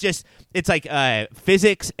it's like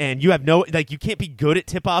physics, and you have no like you can't be good at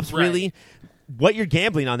tip-offs really. What you're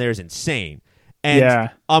gambling on there is insane. And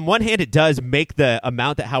on one hand, it does make the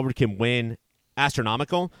amount that Howard can win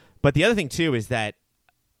astronomical. But the other thing, too, is that,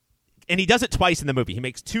 and he does it twice in the movie. He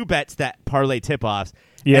makes two bets that parlay tip-offs.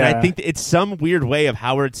 Yeah. And I think that it's some weird way of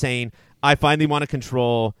Howard saying, I finally want to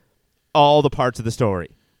control all the parts of the story.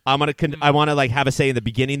 I want to like have a say in the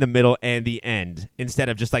beginning, the middle, and the end, instead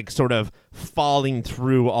of just like sort of falling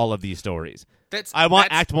through all of these stories. I want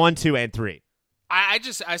Act 1, 2, and 3. I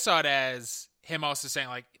saw it as him also saying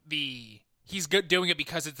like he's good doing it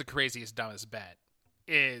because it's the craziest, dumbest bet.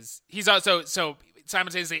 He's also so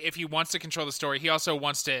simultaneously, if he wants to control the story, he also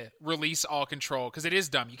wants to release all control because it is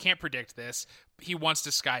dumb. You can't predict this. He wants to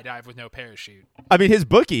skydive with no parachute. I mean, his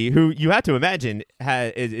bookie, who you have to imagine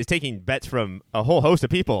is taking bets from a whole host of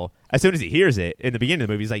people. As soon as he hears it in the beginning of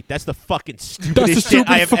the movie, he's like, "That's the fucking stupidest shit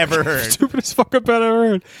I have ever heard." Stupidest fucking bet I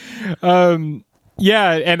ever heard.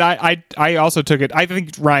 Yeah, and I also took it. I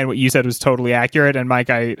think, Ryan, what you said was totally accurate, and Mike,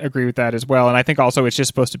 I agree with that as well. And I think also it's just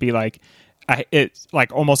supposed to be like it's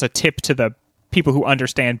like almost a tip to the people who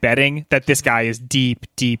understand betting that this guy is deep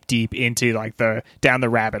into like down the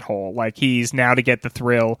rabbit hole. Like he's now, to get the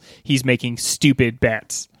thrill, he's making stupid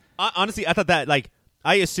bets. Honestly, I thought that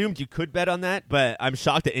I assumed you could bet on that, but I'm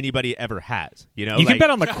shocked that anybody ever has. You know, you can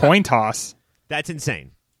bet on the coin toss. That's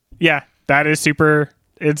insane. Yeah, that is super.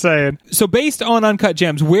 Insane. So based on Uncut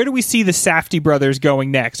Gems, where do we see the Safdie brothers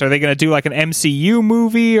going next? Are they going to do like an MCU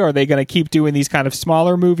movie? Or are they going to keep doing these kind of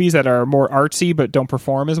smaller movies that are more artsy but don't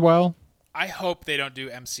perform as well? I hope they don't do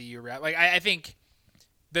MCU route. Like I think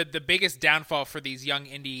the biggest downfall for these young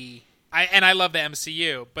indie, I love the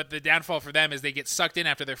MCU, but the downfall for them is they get sucked in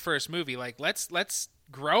after their first movie. Like let's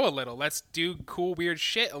grow a little. Let's do cool weird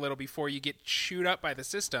shit a little before you get chewed up by the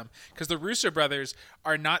system. Because the Russo brothers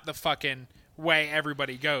are not the fucking way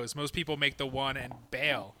everybody goes. Most people make the one and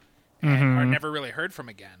bail and are never really heard from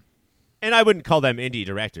again. And I wouldn't call them indie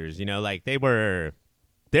directors. You know, like they're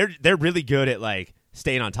really good at like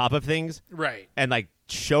staying on top of things, right? And like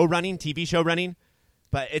show running, TV show running.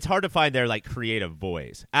 But it's hard to find their like creative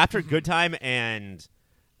voice. After Good Time and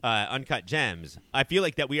Uncut Gems, I feel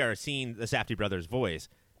like that we are seeing the Safdie brothers' voice.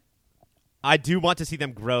 I do want to see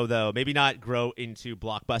them grow, though. Maybe not grow into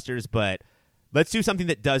blockbusters, but let's do something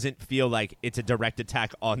that doesn't feel like it's a direct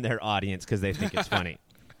attack on their audience because they think it's funny.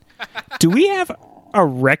 Do we have a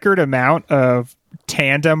record amount of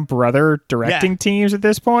tandem brother directing teams at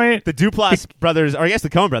this point? The Duplass brothers, or I guess the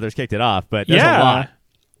Coen brothers kicked it off, but there's a lot.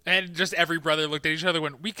 And just every brother looked at each other and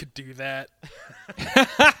went, we could do that.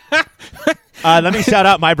 Let me shout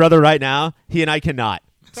out my brother right now. He and I cannot.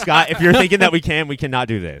 Scott, if you're thinking that we cannot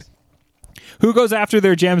do this. Who goes after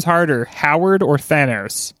their gems harder, Howard or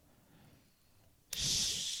Thanos?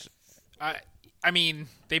 I mean,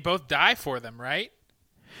 they both die for them, right?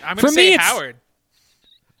 I'm going to say Howard.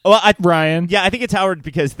 Well, Ryan. Yeah, I think it's Howard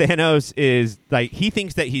because Thanos is like, he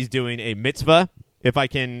thinks that he's doing a mitzvah, if I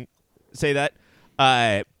can say that.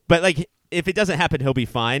 But like, if it doesn't happen, he'll be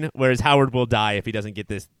fine. Whereas Howard will die if he doesn't get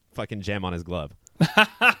this fucking gem on his glove.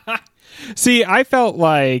 See, I felt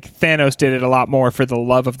like Thanos did it a lot more for the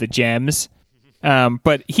love of the gems.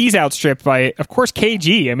 But he's outstripped by, of course,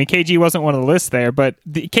 KG. I mean, KG wasn't one of the lists there, but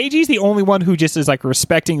KG's the only one who just is like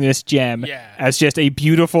respecting this gem as just a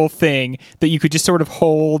beautiful thing that you could just sort of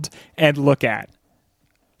hold and look at.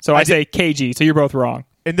 So I say KG, so you're both wrong.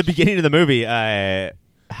 In the beginning of the movie,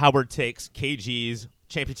 Howard takes KG's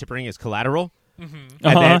championship ring as collateral and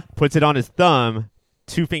then puts it on his thumb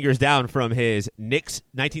 2 fingers down from his Knicks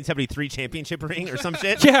 1973 championship ring or some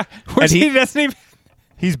shit. Yeah, he doesn't even...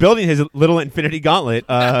 He's building his little infinity gauntlet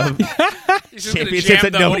of He's just championships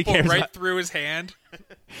jam that nobody opal cares right about. through his hand.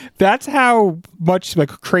 That's how much like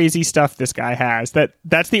crazy stuff this guy has.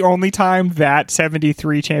 That's the only time that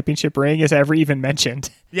 73 championship ring is ever even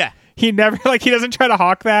mentioned. Yeah. He never he doesn't try to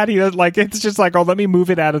hawk that. He doesn't it's just like, oh, let me move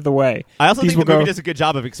it out of the way. I also think the movie does a good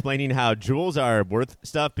job of explaining how jewels are worth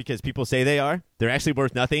stuff because people say they are. They're actually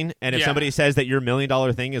worth nothing. And if somebody says that your $1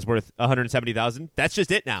 million thing is worth $170,000, that's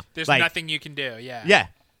just it now. There's nothing you can do. Yeah. Yeah.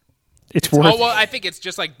 It's worth. Oh, well, I think it's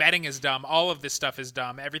just like betting is dumb. All of this stuff is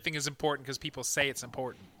dumb. Everything is important because people say it's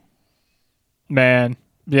important. Man,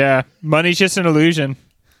 yeah, money's just an illusion.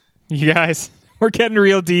 You guys, we're getting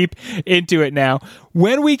real deep into it now.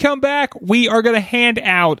 When we come back, we are going to hand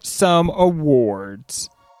out some awards.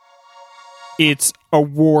 It's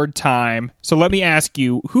award time. So let me ask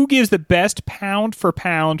you, who gives the best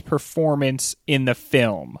pound-for-pound performance in the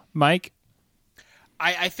film? Mike?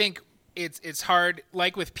 I think it's hard.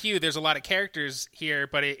 Like with Pew, there's a lot of characters here,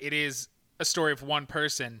 but it is a story of one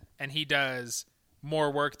person, and he does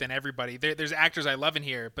more work than everybody. There's actors I love in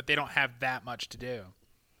here, but they don't have that much to do.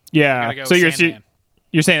 Yeah. So you're saying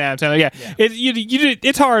Adam Sandler. Yeah.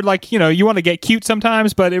 It's hard. Like, you want to get cute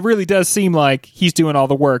sometimes, but it really does seem like he's doing all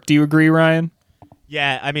the work. Do you agree, Ryan?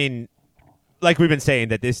 Yeah. I mean, like we've been saying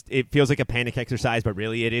that it feels like a panic exercise, but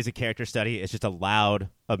really it is a character study. It's just a loud,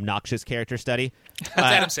 obnoxious character study. That's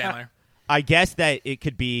Adam Sandler. I guess that he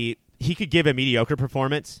could give a mediocre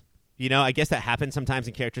performance. I guess that happens sometimes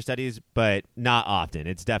in character studies, but not often.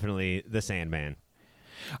 It's definitely the Sandman.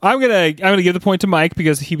 I'm gonna give the point to Mike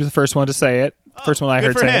because he was the first one to say it. First one I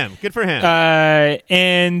heard say it. Good for him.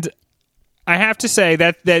 And I have to say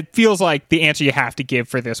that feels like the answer you have to give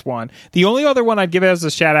for this one. The only other one I'd give as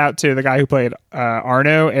a shout out to the guy who played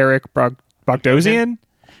Arno, Eric Bogdosian.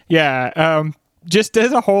 Yeah. Just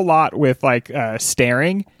does a whole lot with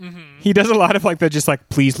staring. Mm-hmm. He does a lot of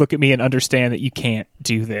please look at me and understand that you can't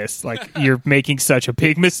do this. You're making such a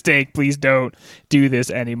big mistake. Please don't do this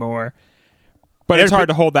anymore. But it's hard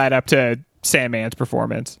to hold that up to Sandman's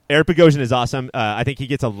performance. Eric Bogosian is awesome. I think he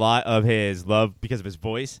gets a lot of his love because of his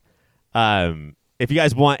voice. If you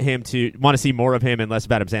guys want to see more of him and less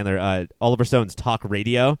of Adam Sandler, Oliver Stone's Talk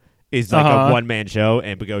Radio is a one-man show,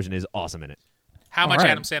 and Bogosian is awesome in it. How much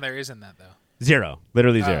Adam Sandler is in that, though? 0.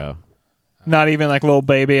 Literally 0. Not even little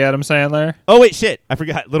baby Adam Sandler? Oh, wait, shit. I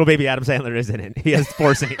forgot. Little baby Adam Sandler is in it. He has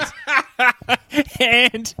 4 scenes.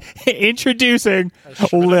 And introducing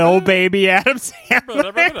Lil Baby Adam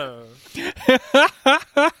Sandler.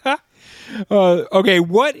 Okay,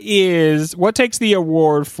 what takes the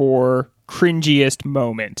award for cringiest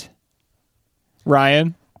moment?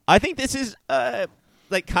 Ryan? I think this is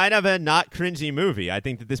like kind of a not cringy movie. I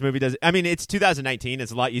think that this movie does. I mean, it's 2019.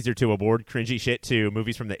 It's a lot easier to award cringy shit to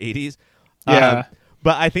movies from the 80s. Yeah.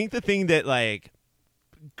 But I think the thing that like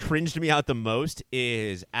cringed me out the most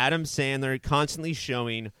is Adam Sandler constantly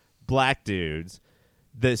showing black dudes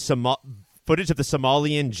the footage of the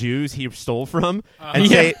Somalian Jews he stole from and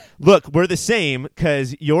say, look, we're the same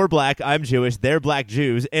because you're black, I'm Jewish, they're black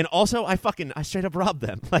Jews, and also I straight up robbed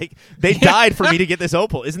them. Like, they died for me to get this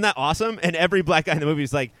opal. Isn't that awesome? And every black guy in the movie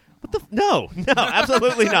is like, what the no,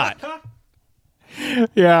 absolutely not.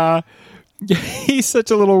 Yeah. He's such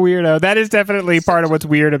a little weirdo. That is definitely part of what's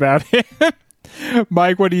weird about him.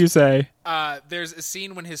 Mike, what do you say? There's a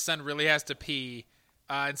scene when his son really has to pee.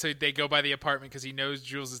 And so they go by the apartment because he knows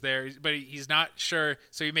Jules is there, but he's not sure.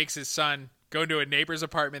 So he makes his son go into a neighbor's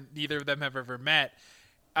apartment neither of them have ever met.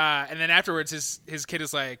 And then afterwards, his kid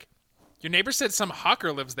is like, your neighbor said some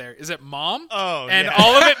hawker lives there. Is it mom? Oh, and yeah.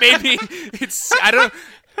 all of it made me, it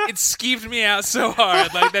skeeved me out so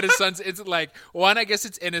hard. Like that his son's, it's like, one, I guess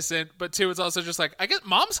it's innocent, but two, it's also just like, I guess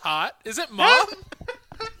mom's hot. Is it mom?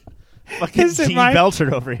 Fucking Gene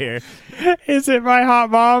Belcher over here. Is it my hot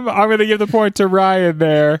mom? I'm going to give the point to Ryan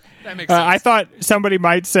there. That makes sense. I thought somebody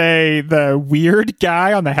might say the weird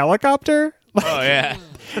guy on the helicopter. Oh, yeah.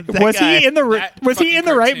 Was he in the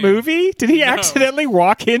right movie? Did he accidentally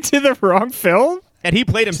walk into the wrong film? And he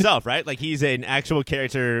played himself, right? Like, he's an actual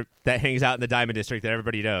character that hangs out in the Diamond District that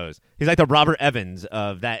everybody knows. He's like the Robert Evans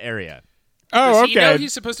of that area. Oh, Does okay. he know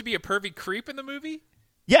he's supposed to be a pervy creep in the movie?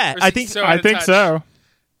 Yeah, I think so.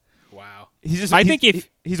 Wow. He's just.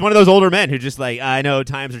 He's one of those older men who just like, I know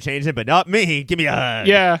times are changing, but not me. Give me a hug.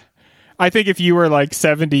 Yeah. I think if you were like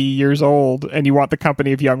 70 years old and you want the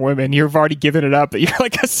company of young women, you've already given it up that you're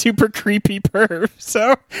like a super creepy perv.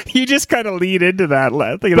 So you just kind of lead into that.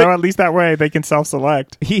 At least that way they can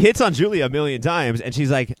self-select. He hits on Julia a million times, and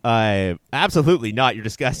she's like, absolutely not. You're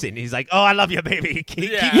disgusting. And he's like, oh, I love you, baby.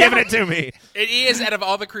 Keep giving it to me. He is, out of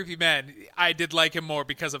all the creepy men, I did like him more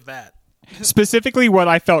because of that. Specifically, what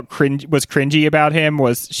I felt was cringy about him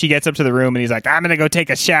was she gets up to the room and he's like, I'm going to go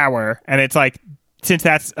take a shower. And it's like, since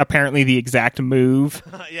that's apparently the exact move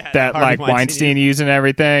that like Weinstein used and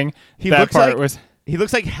everything, he looks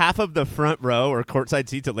like half of the front row or courtside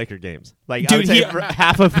seats at Laker games. Like, dude, I would say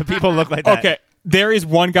half of the people look like that. Okay. There is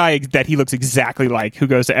one guy that he looks exactly like who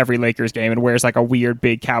goes to every Lakers game and wears like a weird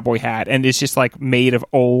big cowboy hat and it's just like made of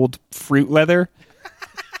old fruit leather.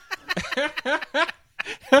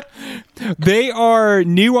 They are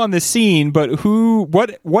new on the scene, but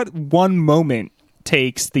what one moment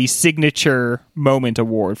takes the signature moment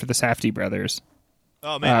award for the Safdie brothers?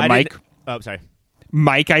 Oh man, Mike. Sorry,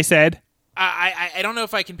 Mike. I said. I don't know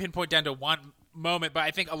if I can pinpoint down to one moment, but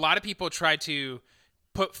I think a lot of people try to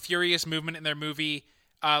put furious movement in their movie,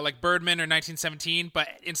 like Birdman or 1917. But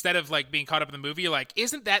instead of like being caught up in the movie, you're like,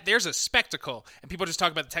 isn't that there's a spectacle? And people just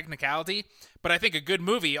talk about the technicality. But I think a good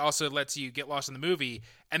movie also lets you get lost in the movie.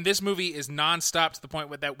 And this movie is nonstop to the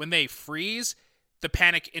point that when they freeze, the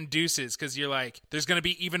panic induces because you're like, there's going to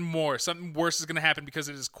be even more. Something worse is going to happen because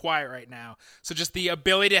it is quiet right now. So just the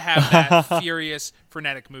ability to have that furious,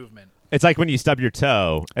 frenetic movement. It's like when you stub your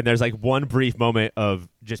toe and there's like one brief moment of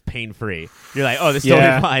just pain-free. You're like, oh, this is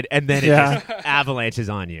totally fine. And then it just avalanches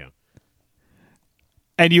on you.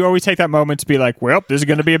 And you always take that moment to be like, well, this is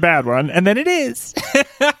going to be a bad one. And then it is.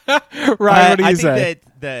 Ryan, what do you say? I think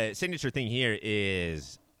that the signature thing here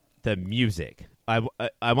is the music. I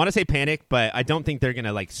want to say Panic, but I don't think they're going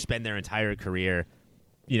to like spend their entire career,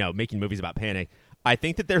 making movies about Panic. I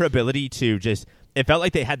think that their ability to just, it felt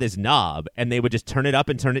like they had this knob and they would just turn it up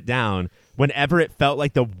and turn it down whenever it felt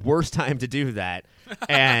like the worst time to do that.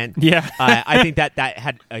 And I think that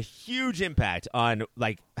had a huge impact on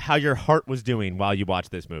like how your heart was doing while you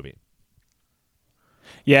watched this movie.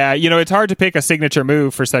 Yeah, it's hard to pick a signature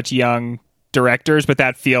move for such young directors, but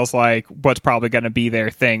that feels like what's probably going to be their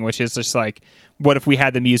thing, which is just like, what if we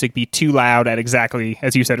had the music be too loud at exactly,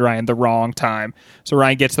 as you said, Ryan, the wrong time? So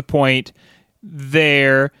Ryan gets the point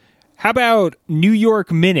there. How about New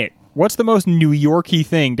York Minute? What's the most New Yorky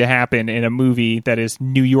thing to happen in a movie that is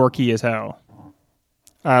New Yorky as hell?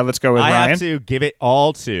 Let's go with Ryan. I have to give it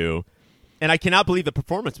all to, and I cannot believe the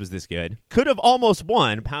performance was this good. Could have almost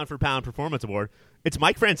won pound for pound performance award. It's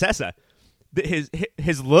Mike Francesa. His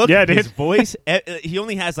look, his voice. He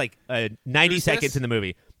only has like 90 seconds in the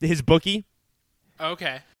movie. His bookie,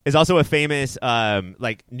 okay, is also a famous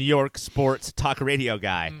like New York sports talk radio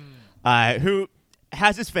guy. who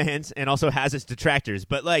has his fans and also has his detractors.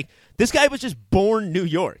 But, like, this guy was just born New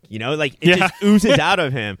York, you know? Like, it just oozes out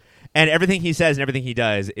of him. And everything he says and everything he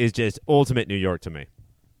does is just ultimate New York to me.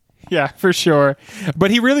 Yeah, for sure.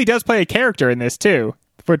 But he really does play a character in this, too,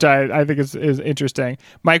 which I think is interesting.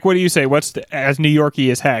 Mike, what do you say? What's as New Yorky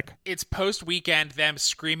as heck? It's post-weekend, them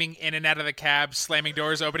screaming in and out of the cab, slamming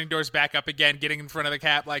doors, opening doors back up again, getting in front of the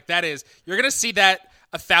cab. Like, that is, you're going to see that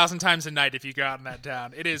 1,000 times a night if you go out in that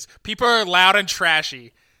town. It is, people are loud and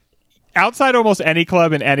trashy. Outside almost any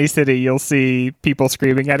club in any city, you'll see people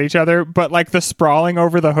screaming at each other, but like the sprawling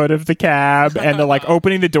over the hood of the cab and the like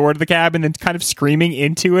opening the door to the cab and then kind of screaming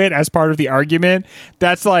into it as part of the argument,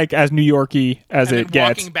 that's like as New Yorky as and it then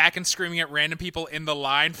gets. walking back and screaming at random people in the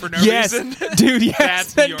line for no yes, reason. Dude, yes.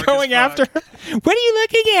 That's Then New York going as fuck. after, what are you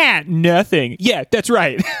looking at? Nothing. Yeah, that's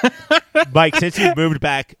right. Mike, since you've moved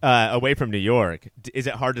back away from New York, is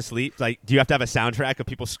it hard to sleep? Like, do you have to have a soundtrack of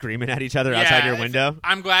people screaming at each other outside your window?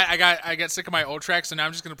 I'm glad I got sick of my old track, so now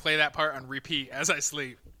I'm just going to play that part on repeat as I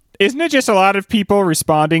sleep. Isn't it just a lot of people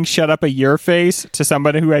responding, shut up a your face, to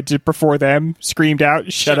somebody who had just before them screamed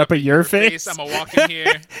out, shut up a your face? I'm a walking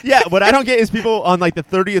here. Yeah, what I don't get is people on like the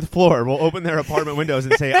 30th floor will open their apartment windows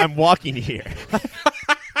and say, I'm walking here.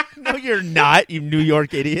 No, you're not, you New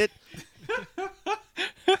York idiot.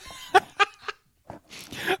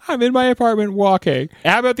 I'm in my apartment walking.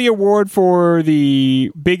 How about the award for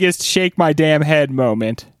the biggest shake my damn head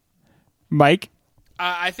moment? Mike?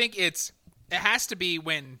 I think it has to be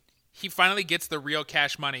when he finally gets the real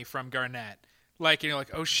cash money from Garnett. Like, you're like,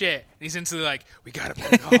 oh shit. And he's instantly like, we gotta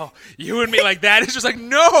play you and me like that. It's just like,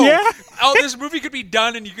 no. Yeah. Oh, this movie could be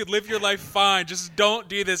done and you could live your life fine. Just don't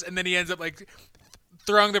do this. And then he ends up like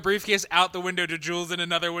throwing the briefcase out the window to Jules in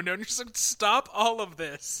another window. And you're just like, stop all of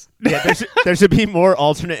this. Yeah, there should be more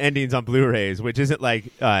alternate endings on Blu-rays, which isn't like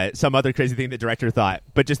some other crazy thing the director thought,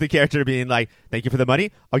 but just the character being like, thank you for the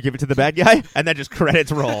money, I'll give it to the bad guy, and then just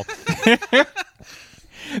credits roll.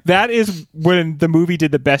 That is when the movie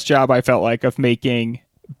did the best job, I felt like, of making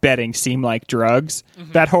betting seem like drugs.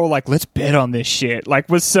 Mm-hmm. That whole, like, let's bet on this shit, like,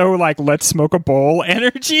 was so, like, let's smoke a bowl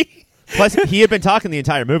energy. Plus, he had been talking the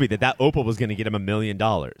entire movie that Opal was going to get him $1 million.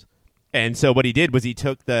 And so what he did was he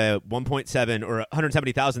took the 1.7 or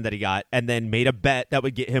 170,000 that he got and then made a bet that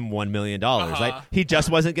would get him $1 million. Like, he just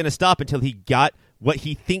wasn't going to stop until he got what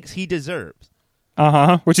he thinks he deserves.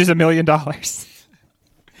 Which is $1 million.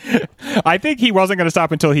 I think he wasn't going to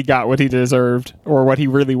stop until he got what he deserved or what he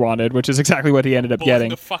really wanted, which is exactly what he ended up getting.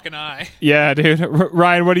 The fucking eye. Yeah, dude.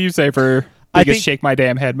 Ryan, what do you say for biggest shake my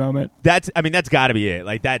damn head moment? That's got to be it.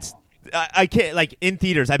 Like, I can't, like, in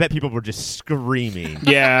theaters, I bet people were just screaming.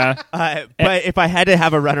 Yeah. But if I had to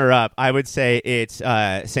have a runner-up, I would say it's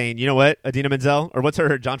saying, you know what, Idina Menzel, or what's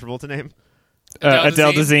her John Travolta name?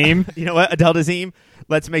 Adele Dazeem. You know what, Adele Dazeem,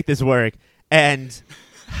 let's make this work. And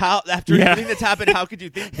how, after everything that's happened, how could you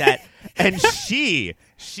think that? And she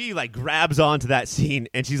like grabs onto that scene,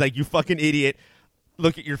 and she's like, you fucking idiot.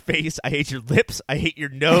 Look at your face. I hate your lips. I hate your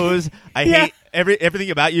nose. I hate everything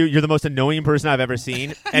about you. You're the most annoying person I've ever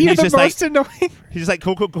seen. And You're he's just like, annoying. He's just like,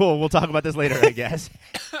 cool. We'll talk about this later, I guess.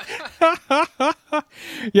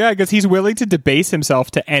 Yeah, because he's willing to debase himself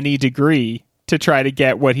to any degree to try to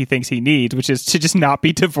get what he thinks he needs, which is to just not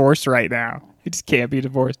be divorced right now. He just can't be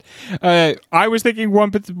divorced. I was thinking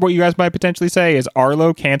what you guys might potentially say is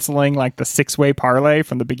Arlo canceling like the 6-way parlay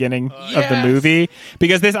from the beginning of the movie,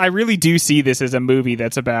 because I really do see this as a movie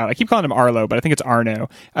that's about, I keep calling him Arlo, but I think it's Arno,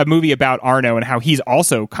 a movie about Arno and how he's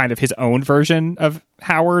also kind of his own version of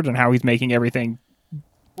Howard and how he's making everything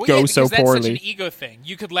go so poorly. That's such an ego thing.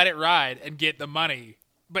 You could let it ride and get the money.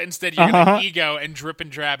 But instead, you're going to ego and drip and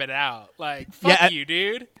drab it out. Like, fuck you,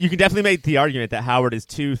 dude. You can definitely make the argument that Howard is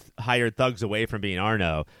two hired thugs away from being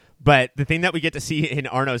Arno. But the thing that we get to see in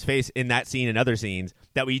Arno's face in that scene and other scenes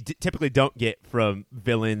that we typically don't get from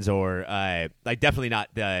villains or, like, definitely not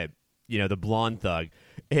the blonde thug,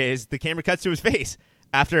 is the camera cuts to his face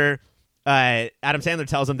after Adam Sandler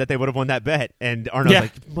tells him that they would have won that bet. And Arno's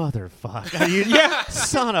like, motherfucker. You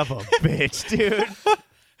son of a bitch, dude.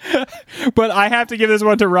 But I have to give this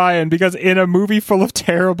one to Ryan, because in a movie full of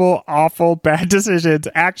terrible, awful, bad decisions,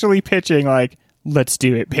 actually pitching like, let's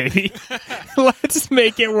do it, baby. Let's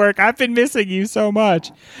make it work. I've been missing you so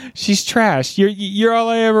much. She's trash. You're all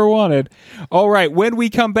I ever wanted. All right. When we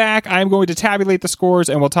come back, I'm going to tabulate the scores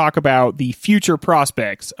and we'll talk about the future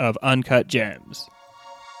prospects of Uncut Gems.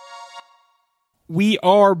 We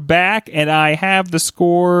are back and I have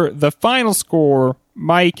the final score.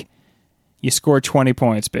 Mike, you scored 20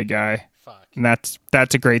 points, big guy. Fuck. And that's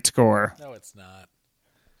a great score. No, it's not.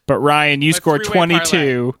 But Ryan, you scored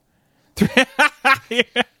 22.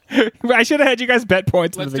 I should have had you guys bet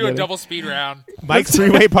points. Let's in the do a beginning. double speed round. Mike's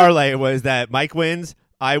three-way parlay was that Mike wins,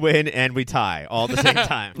 I win, and we tie all at the same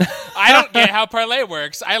time. I don't get how parlay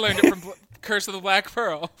works. I learned it from Curse of the Black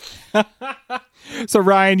Pearl. So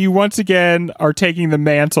Ryan, you once again are taking the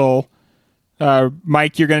mantle.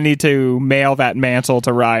 Mike, you're going to need to mail that mantle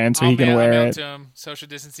to Ryan so he can I'll wear mail it. to him. Social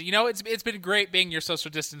distancing. You know, it's been great being your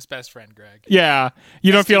social distance best friend, Greg. Yeah,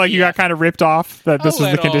 you don't feel like you got kind of ripped off that this A was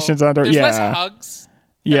the little. conditions under. There's yeah, less hugs.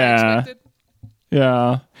 than I yeah. expected.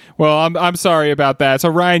 Yeah. Well, I'm sorry about that. So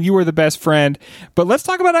Ryan, you were the best friend, but let's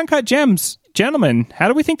talk about Uncut Gems, gentlemen. How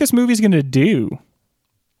do we think this movie's going to do?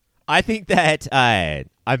 I think that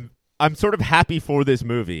I'm sort of happy for this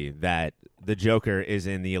movie that the Joker is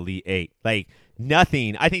in the Elite Eight. Like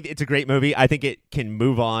nothing. I think it's a great movie. I think it can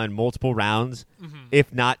move on multiple rounds,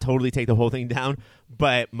 if not totally take the whole thing down.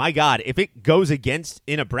 But my God, if it goes against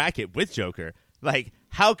in a bracket with Joker, like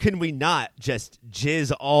how can we not just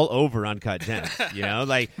jizz all over Uncut Gems? You know,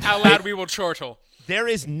 like How loud we will chortle. there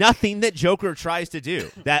is nothing that Joker tries to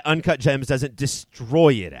do that Uncut Gems doesn't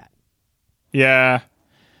destroy it at. Yeah.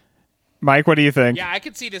 Mike, what do you think? Yeah, I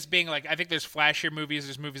could see this being like, I think there's flashier movies,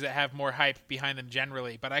 there's movies that have more hype behind them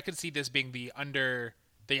generally, but I could see this being the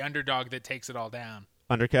underdog that takes it all down.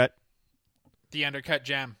 Undercut. The undercut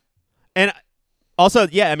gem. And also,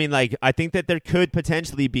 yeah, I mean, like, I think that there could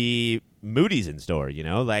potentially be Moody's in store, you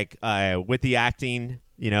know, like with the acting,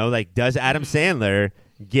 you know, like does Adam Sandler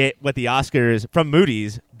get what the Oscars from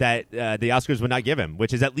Moody's that the Oscars would not give him,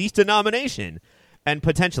 which is at least a nomination and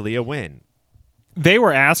potentially a win. They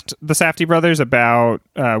were asked, the Safdie brothers, about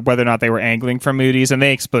whether or not they were angling for Moody's, and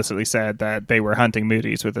they explicitly said that they were hunting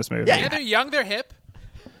Moody's with this movie. Yeah, they're young, they're hip.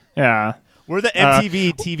 Yeah. We're the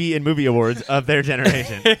MTV TV and movie awards of their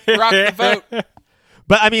generation. Rock the vote.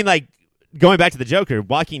 But I mean, like, going back to the Joker,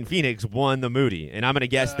 Joaquin Phoenix won the Moody, and I'm going to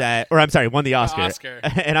guess won the Oscar.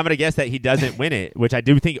 And I'm going to guess that he doesn't win it, which I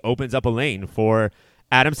do think opens up a lane for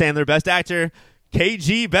Adam Sandler, Best Actor,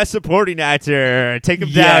 KG, Best Supporting Actor. Take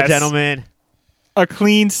him down, gentlemen. A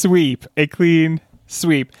clean sweep.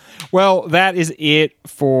 Well, that is it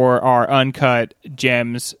for our Uncut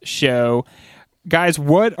Gems show. Guys,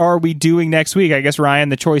 what are we doing next week? I guess, Ryan,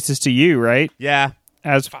 the choice is to you, right? Yeah.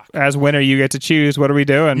 As winner, you get to choose. What are we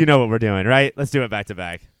doing? You know what we're doing, right? Let's do it back to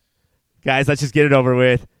back. Guys, let's just get it over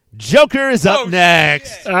with. Joker is up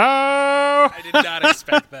next. Shit. Oh! I did not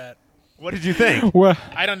expect that. What did you think? Well,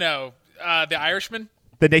 I don't know. The Irishman?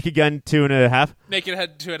 The Naked Gun 2.5? Naked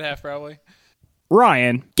Head 2.5, probably.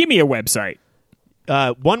 Ryan, give me a website.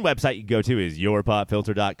 One website you can go to is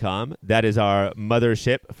yourpopfilter.com. That is our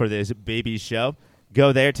mothership for this baby show.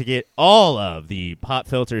 Go there to get all of the Pop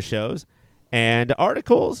Filter shows and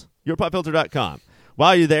articles, yourpopfilter.com.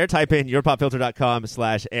 While you're there, type in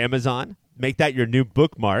yourpopfilter.com/Amazon. Make that your new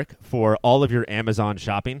bookmark for all of your Amazon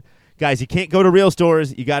shopping. Guys, you can't go to real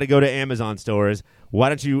stores. You got to go to Amazon stores. Why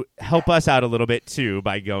don't you help us out a little bit, too,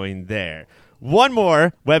 by going there? One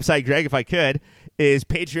more website, Greg, if I could, is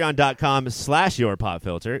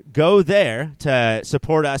patreon.com/yourpopfilter. Go there to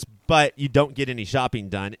support us, but you don't get any shopping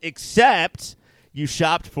done, except you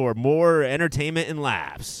shopped for more entertainment and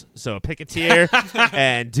laughs. So pick a tier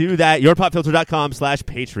and do that.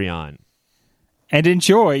 yourpopfilter.com/Patreon. And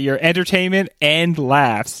enjoy your entertainment and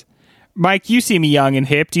laughs. Mike, you seem young and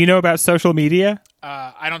hip. Do you know about social media?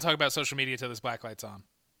 I don't talk about social media till this black light's on.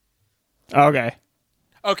 Okay.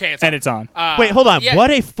 Okay, it's on. Wait, hold on. yeah.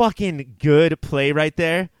 What a fucking good play right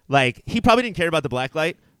there. Like, he probably didn't care about the black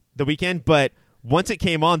light the weekend, but once it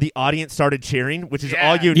came on, the audience started cheering, which is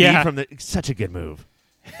all you need from the... Such a good move.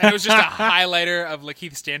 And it was just a highlighter of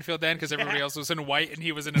Lakeith Stanfield then, because everybody else was in white and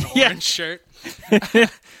he was in an orange shirt.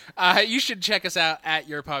 You should check us out at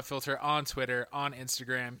Your Pop Filter on Twitter, on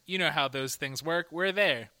Instagram. You know how those things work. We're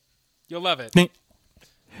there. You'll love it.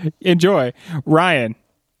 Enjoy. Ryan,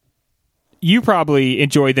 you probably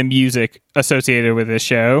enjoy the music associated with this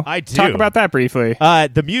show. I do. Talk about that briefly.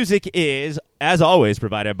 The music is, as always,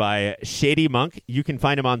 provided by Shady Monk. You can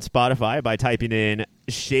find him on Spotify by typing in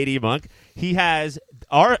Shady Monk. He has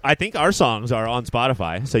I think our songs are on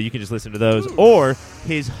Spotify, so you can just listen to those, or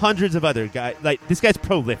his hundreds of other guys. Like, this guy's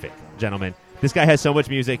prolific, gentlemen. This guy has so much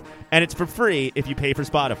music, and it's for free if you pay for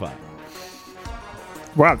Spotify.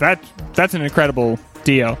 Wow, that's an incredible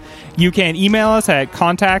deal. You can email us at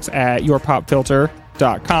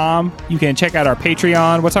contacts@yourpopfilter.com. You can check out our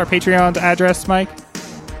Patreon. What's our Patreon address, Mike?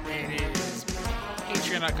 It is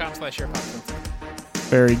patreon.com/yourpopfilter.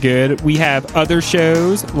 Very good. We have other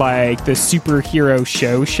shows like the Superhero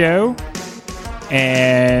Show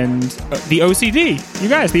and the OCD. You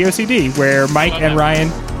guys, the OCD, where Mike and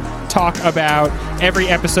Ryan talk about every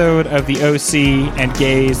episode of the OC and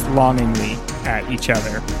gaze longingly at each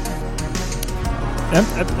other.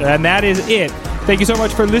 And that is it. Thank you so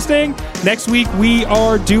much for listening. Next week, we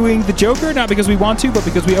are doing The Joker, not because we want to, but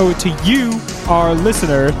because we owe it to you, our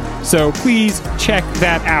listener. So please check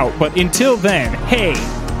that out. But until then, hey,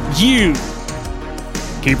 you,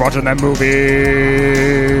 keep watching that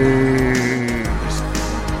movie.